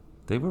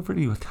 They were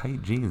pretty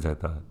tight jeans, I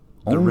thought.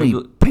 Only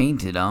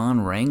painted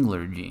on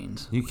Wrangler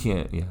jeans. You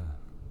can't, yeah.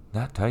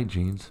 Not tight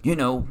jeans. You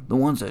know, the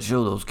ones that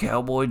show those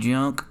cowboy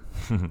junk.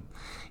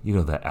 You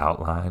know, the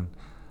outline.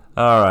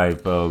 All right,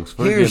 folks.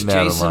 We're Here's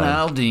getting Jason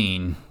out of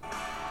line Aldean.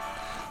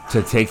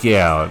 to take you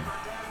out.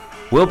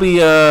 We'll be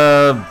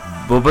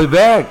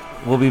back.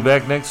 We'll be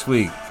back next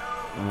week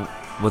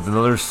with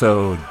another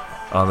episode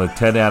on the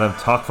Ted Adam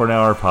Talk for an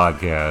Hour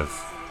podcast.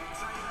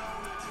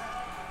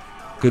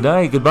 Good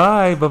night.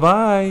 Goodbye.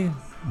 Bye-bye.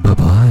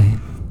 Bye-bye.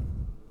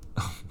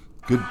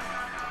 Good.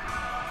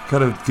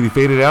 Can you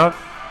fade it out?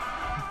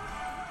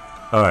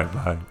 All right.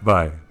 Bye.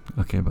 Bye.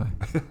 Okay,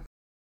 bye.